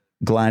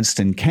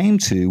Gladstone came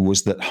to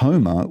was that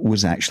Homer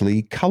was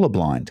actually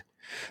colorblind.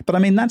 But I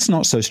mean, that's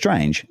not so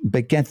strange.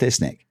 But get this,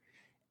 Nick.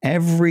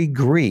 Every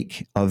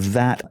Greek of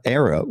that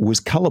era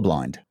was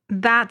colorblind.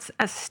 That's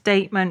a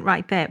statement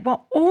right there.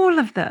 Well, all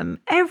of them,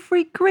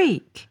 every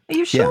Greek. Are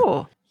you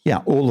sure? Yeah,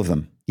 all of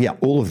them. Yeah,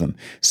 all of them.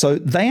 So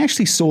they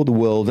actually saw the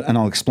world, and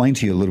I'll explain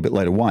to you a little bit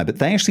later why, but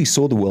they actually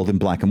saw the world in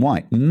black and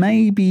white,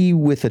 maybe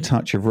with a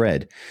touch of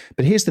red.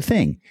 But here's the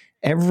thing.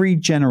 Every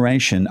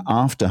generation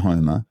after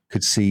Homer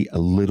could see a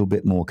little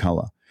bit more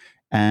color.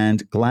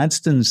 And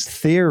Gladstone's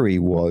theory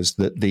was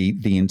that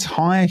the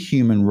entire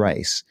human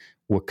race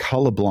were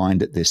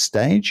colorblind at this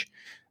stage,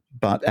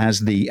 but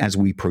as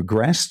we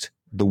progressed,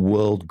 the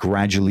world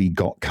gradually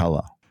got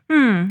color.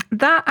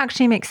 That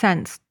actually makes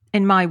sense.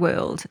 In my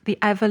world, the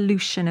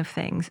evolution of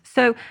things.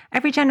 So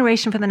every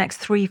generation for the next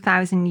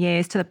 3,000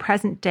 years to the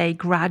present day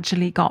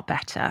gradually got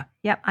better.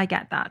 Yep, I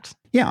get that.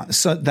 Yeah,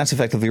 so that's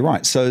effectively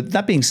right. So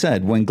that being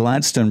said, when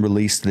Gladstone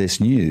released this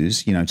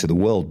news, to the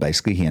world,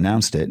 basically, he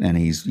announced it, and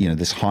he's,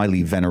 this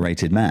highly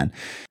venerated man.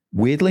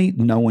 Weirdly,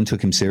 no one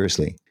took him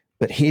seriously.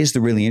 But here's the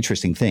really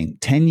interesting thing.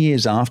 10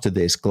 years after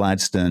this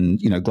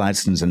Gladstone's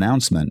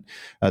announcement,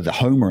 the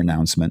Homer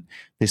announcement,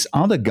 this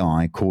other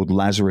guy called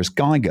Lazarus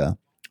Geiger,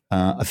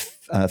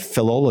 a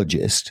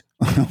philologist,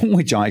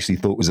 which I actually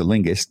thought was a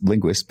linguist,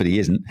 but he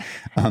isn't.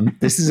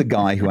 This is a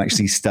guy who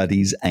actually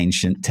studies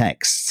ancient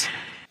texts.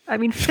 I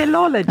mean,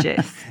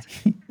 philologist.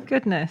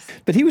 Goodness.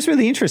 But he was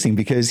really interesting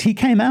because he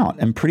came out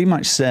and pretty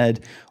much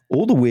said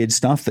all the weird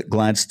stuff that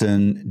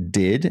Gladstone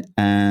did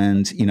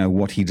and,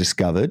 what he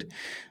discovered.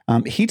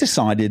 He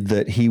decided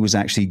that he was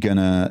actually going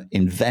to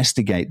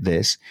investigate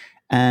this.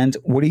 And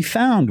what he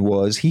found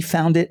was he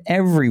found it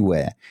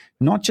everywhere,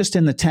 not just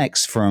in the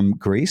texts from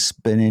Greece,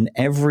 but in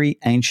every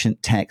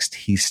ancient text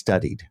he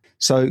studied.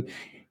 So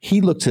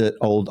he looked at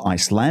old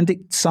Icelandic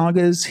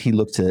sagas. He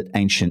looked at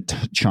ancient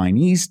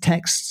Chinese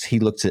texts. He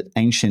looked at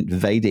ancient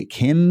Vedic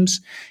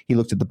hymns. He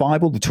looked at the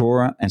Bible, the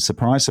Torah, and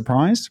surprise,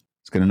 surprise,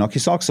 it's going to knock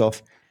your socks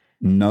off.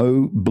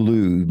 No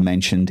blue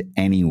mentioned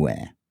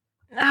anywhere.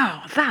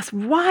 Oh, that's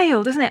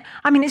wild, isn't it?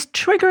 I mean, it's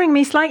triggering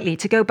me slightly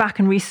to go back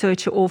and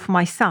research it all for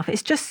myself.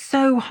 It's just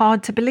so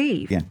hard to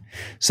believe. Yeah.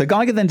 So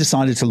Geiger then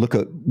decided to look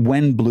at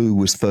when blue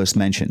was first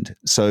mentioned.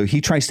 So he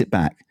traced it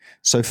back.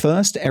 So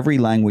first, every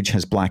language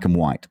has black and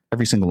white,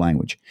 every single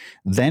language.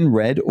 Then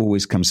red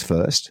always comes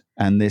first.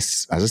 And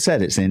this, as I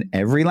said, it's in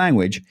every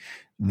language.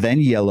 Then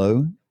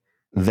yellow,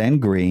 then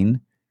green,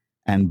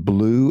 and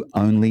blue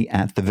only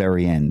at the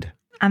very end.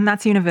 And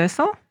that's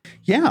universal?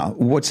 Yeah.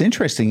 What's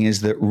interesting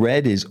is that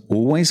red is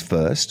always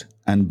first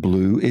and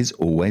blue is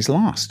always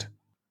last.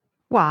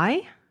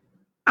 Why?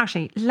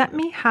 Actually, let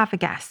me have a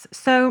guess.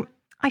 So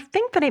I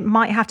think that it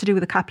might have to do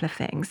with a couple of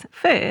things.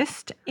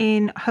 First,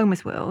 in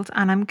Homer's world,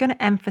 and I'm going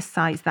to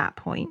emphasize that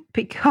point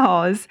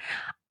because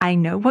I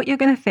know what you're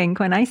going to think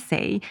when I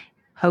say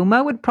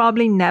Homer would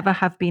probably never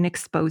have been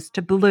exposed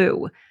to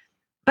blue.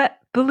 But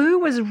blue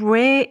was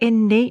rare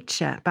in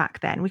nature back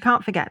then. We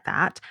can't forget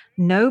that.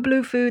 No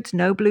blue foods,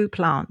 no blue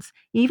plants.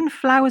 Even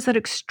flowers that are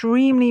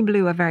extremely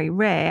blue are very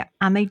rare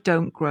and they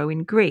don't grow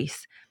in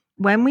Greece.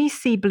 When we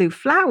see blue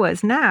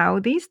flowers now,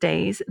 these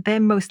days,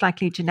 they're most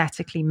likely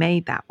genetically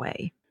made that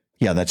way.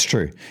 Yeah, that's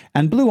true.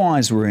 And blue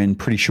eyes were in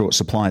pretty short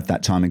supply at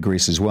that time in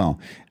Greece as well.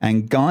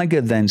 And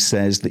Geiger then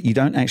says that you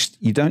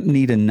don't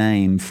need a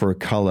name for a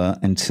color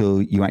until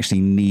you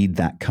actually need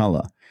that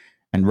color.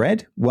 And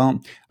red? Well,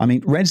 I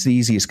mean, red's the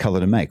easiest color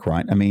to make,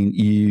 right? I mean,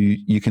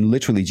 you can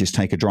literally just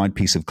take a dried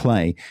piece of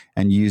clay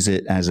and use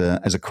it as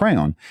a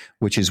crayon,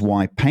 which is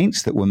why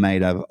paints that were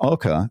made of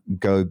ochre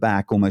go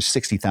back almost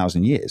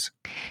 60,000 years.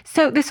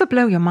 So this will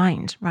blow your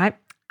mind, right?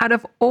 Out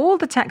of all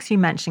the texts you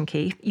mentioned,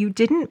 Keith, you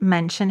didn't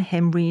mention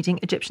him reading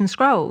Egyptian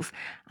scrolls.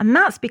 And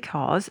that's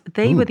because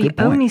they were the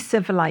only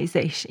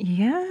civilization.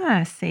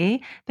 Yeah,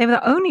 see? They were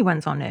the only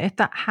ones on Earth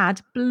that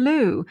had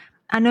blue.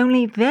 And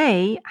only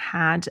they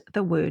had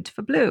the word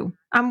for blue.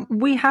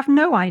 We have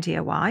no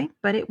idea why,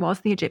 but it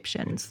was the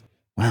Egyptians.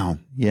 Wow.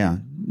 Yeah.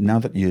 Now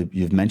that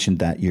you've mentioned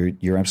that,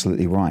 you're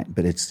absolutely right.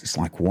 But it's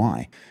like,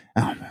 why?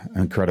 Oh,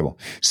 incredible.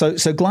 So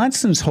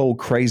Gladstone's whole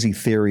crazy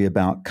theory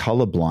about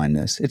color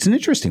blindness, it's an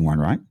interesting one,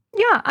 right?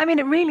 Yeah, I mean,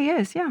 it really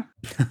is. Yeah.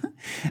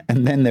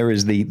 And then there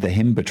is the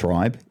Himba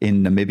tribe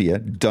in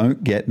Namibia.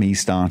 Don't get me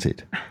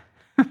started.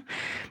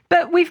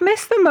 But we've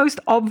missed the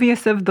most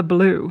obvious of the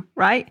blue,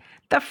 right?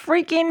 The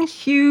freaking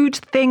huge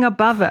thing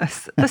above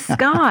us, the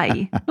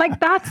sky.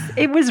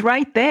 It was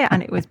right there,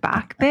 and it was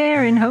back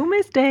there in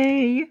Homer's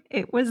day.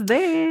 It was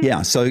there.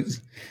 Yeah, so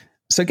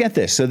get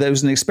this. So there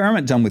was an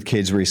experiment done with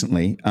kids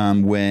recently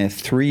where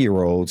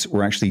 3-year-olds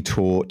were actually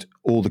taught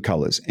all the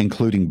colors,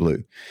 including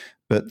blue.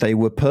 But they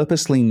were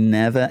purposely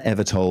never,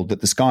 ever told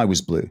that the sky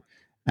was blue.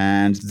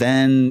 And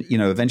then,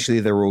 eventually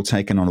they were all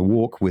taken on a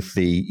walk with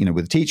the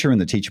teacher,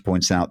 and the teacher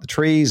points out the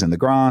trees and the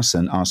grass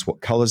and asks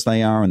what colors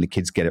they are, and the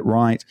kids get it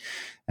right.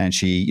 And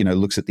she,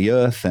 looks at the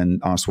earth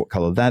and asks what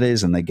color that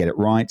is, and they get it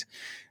right.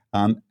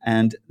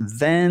 And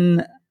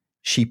then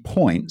she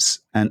points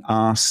into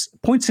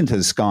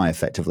the sky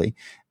effectively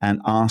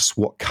and asks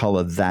what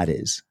color that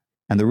is.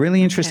 And the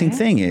really interesting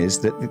thing is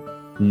that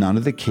none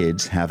of the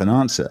kids have an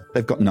answer.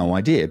 They've got no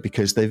idea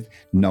because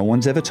no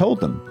one's ever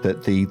told them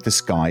that the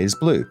sky is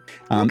blue.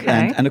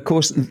 And of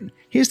course,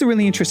 here's the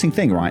really interesting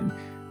thing, right?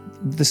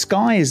 The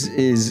sky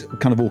is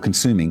kind of all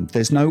consuming.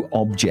 There's no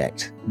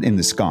object in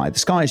the sky. The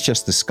sky is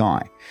just the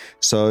sky.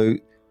 So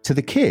to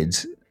the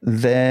kids,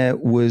 there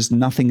was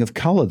nothing of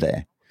color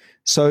there.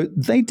 So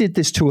they did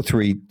this two or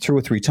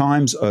three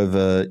times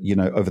over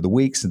the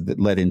weeks that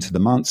led into the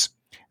months.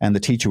 And the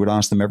teacher would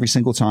ask them every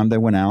single time they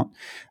went out,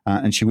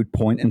 and she would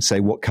point and say,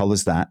 what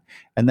color's that?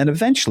 And then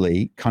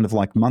eventually, kind of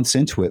like months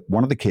into it,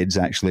 one of the kids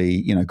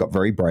actually, got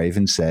very brave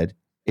and said,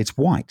 it's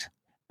white.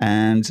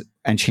 And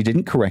she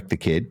didn't correct the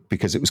kid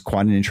because it was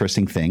quite an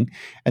interesting thing.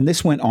 And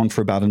this went on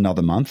for about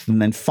another month.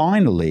 And then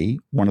finally,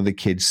 one of the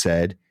kids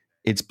said,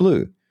 it's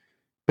blue.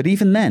 But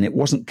even then, it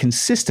wasn't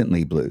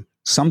consistently blue.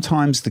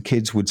 Sometimes the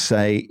kids would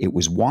say it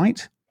was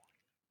white.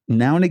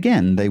 Now and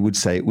again, they would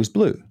say it was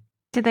blue.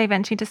 Did they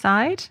eventually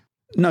decide?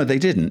 No, they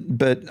didn't.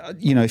 But,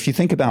 if you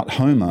think about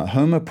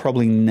Homer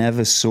probably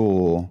never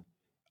saw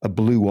a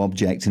blue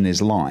object in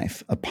his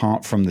life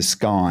apart from the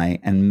sky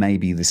and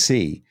maybe the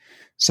sea.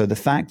 So the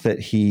fact that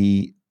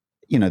he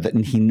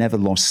never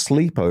lost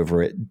sleep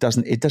over it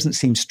doesn't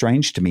seem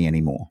strange to me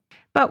anymore.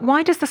 But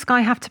why does the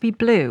sky have to be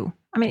blue?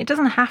 I mean, it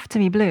doesn't have to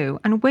be blue.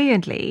 And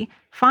weirdly,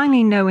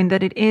 finally knowing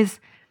that it is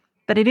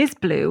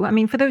blue, I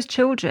mean, for those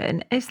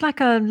children, it's like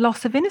a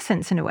loss of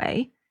innocence in a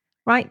way.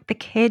 Right? The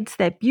kids,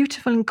 their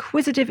beautiful,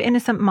 inquisitive,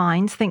 innocent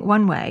minds think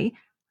one way,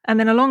 and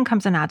then along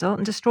comes an adult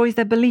and destroys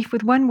their belief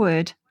with one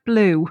word,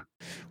 blue.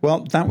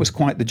 Well, that was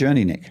quite the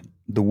journey, Nick.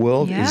 The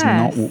world is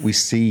not what we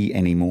see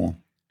anymore.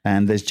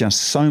 And there's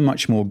just so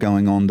much more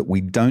going on that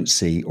we don't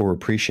see or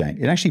appreciate.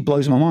 It actually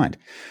blows my mind.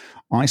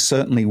 I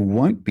certainly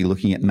won't be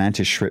looking at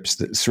mantis shrimps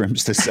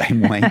the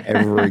same way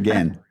ever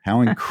again.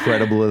 How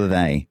incredible are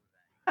they?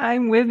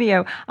 I'm with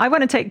you. I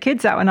want to take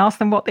kids out and ask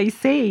them what they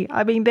see.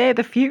 I mean, they're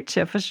the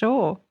future for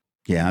sure.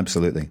 Yeah,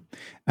 absolutely.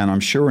 And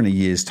I'm sure in a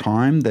year's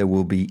time, there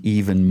will be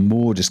even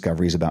more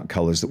discoveries about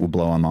colors that will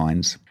blow our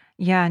minds.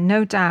 Yeah,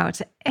 no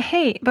doubt.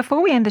 Hey,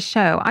 before we end the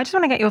show, I just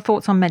want to get your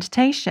thoughts on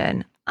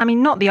meditation. I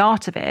mean, not the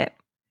art of it,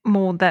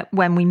 more that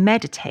when we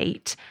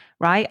meditate,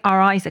 right,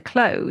 our eyes are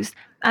closed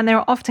and there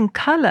are often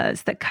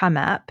colors that come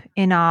up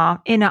in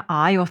our inner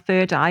eye or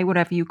third eye,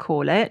 whatever you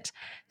call it.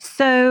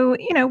 So,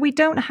 we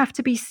don't have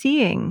to be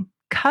seeing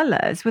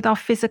colors with our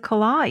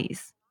physical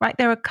eyes. Right,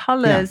 there are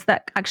colors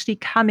that actually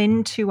come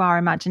into our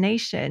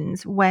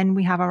imaginations when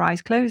we have our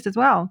eyes closed as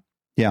well.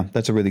 Yeah,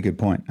 that's a really good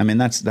point. I mean,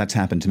 that's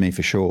happened to me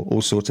for sure.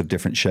 All sorts of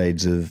different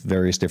shades of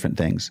various different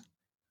things.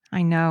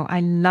 I know,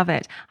 I love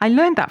it. I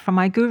learned that from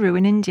my guru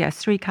in India,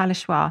 Sri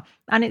Kaleshwar,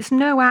 and it's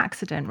no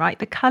accident, right?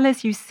 The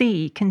colors you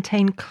see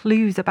contain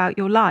clues about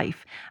your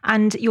life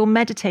and you're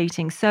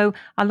meditating. So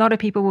a lot of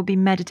people will be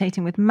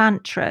meditating with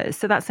mantras.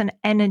 So that's an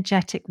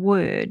energetic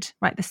word,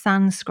 right? The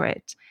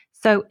Sanskrit.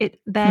 So it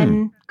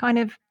then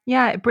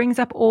it brings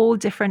up all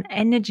different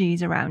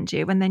energies around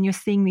you. And then you're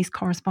seeing these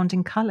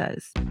corresponding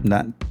colors.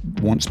 That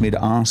wants me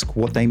to ask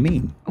what they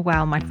mean.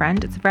 Well, my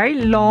friend, it's a very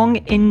long,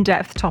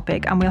 in-depth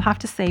topic, and we'll have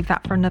to save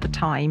that for another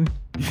time.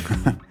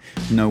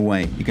 No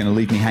way. You're going to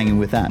leave me hanging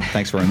with that.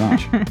 Thanks very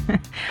much.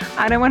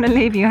 I don't want to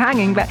leave you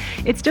hanging, but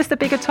it's just a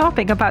bigger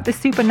topic about the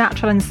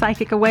supernatural and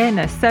psychic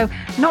awareness. So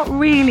not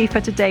really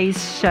for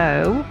today's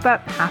show,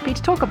 but happy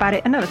to talk about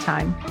it another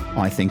time.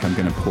 I think I'm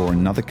going to pour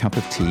another cup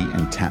of tea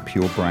and tap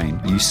your brain.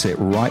 You sit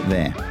right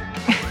there.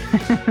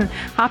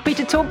 Happy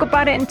to talk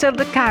about it until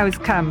the cows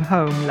come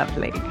home,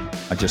 lovely.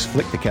 I just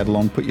flick the kettle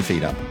on, put your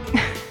feet up.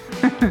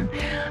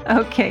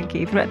 Okay,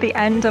 Keith, we're at the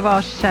end of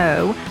our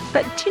show.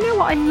 But do you know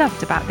what I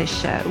loved about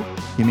this show?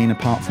 You mean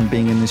apart from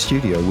being in the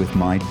studio with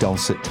my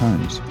dulcet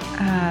tones?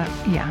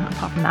 Yeah,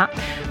 apart from that.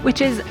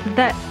 Which is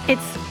that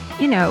it's,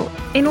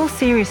 in all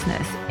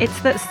seriousness,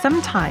 it's that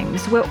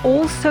sometimes we're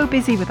all so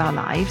busy with our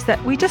lives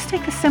that we just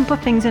take the simple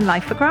things in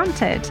life for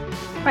granted.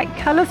 Right?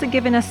 Colours are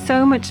giving us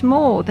so much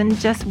more than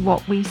just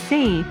what we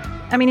see.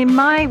 I mean, in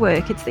my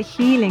work, it's the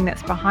healing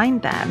that's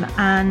behind them.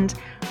 And,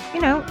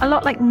 you know, a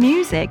lot like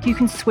music, you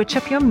can switch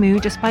up your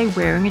mood just by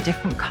wearing a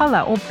different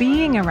color or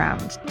being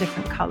around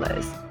different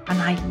colors.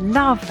 And I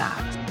love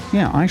that.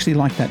 Yeah, I actually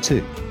like that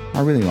too.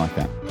 I really like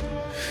that.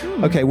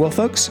 Okay, well,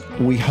 folks,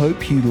 we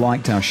hope you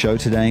liked our show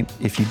today.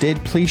 If you did,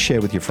 please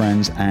share with your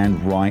friends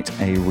and write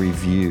a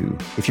review.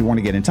 If you want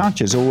to get in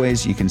touch, as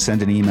always, you can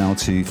send an email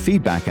to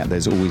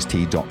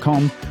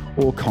feedback@there'salwaystea.com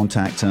or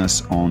contact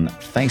us on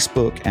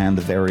Facebook and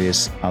the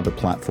various other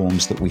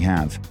platforms that we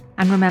have.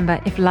 And remember,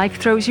 if life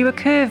throws you a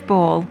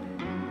curveball,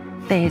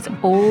 there's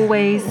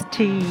always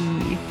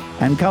tea.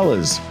 And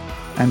colors.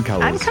 And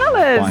colors. And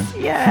colors, Bye.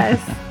 yes.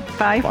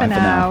 Bye for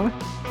now.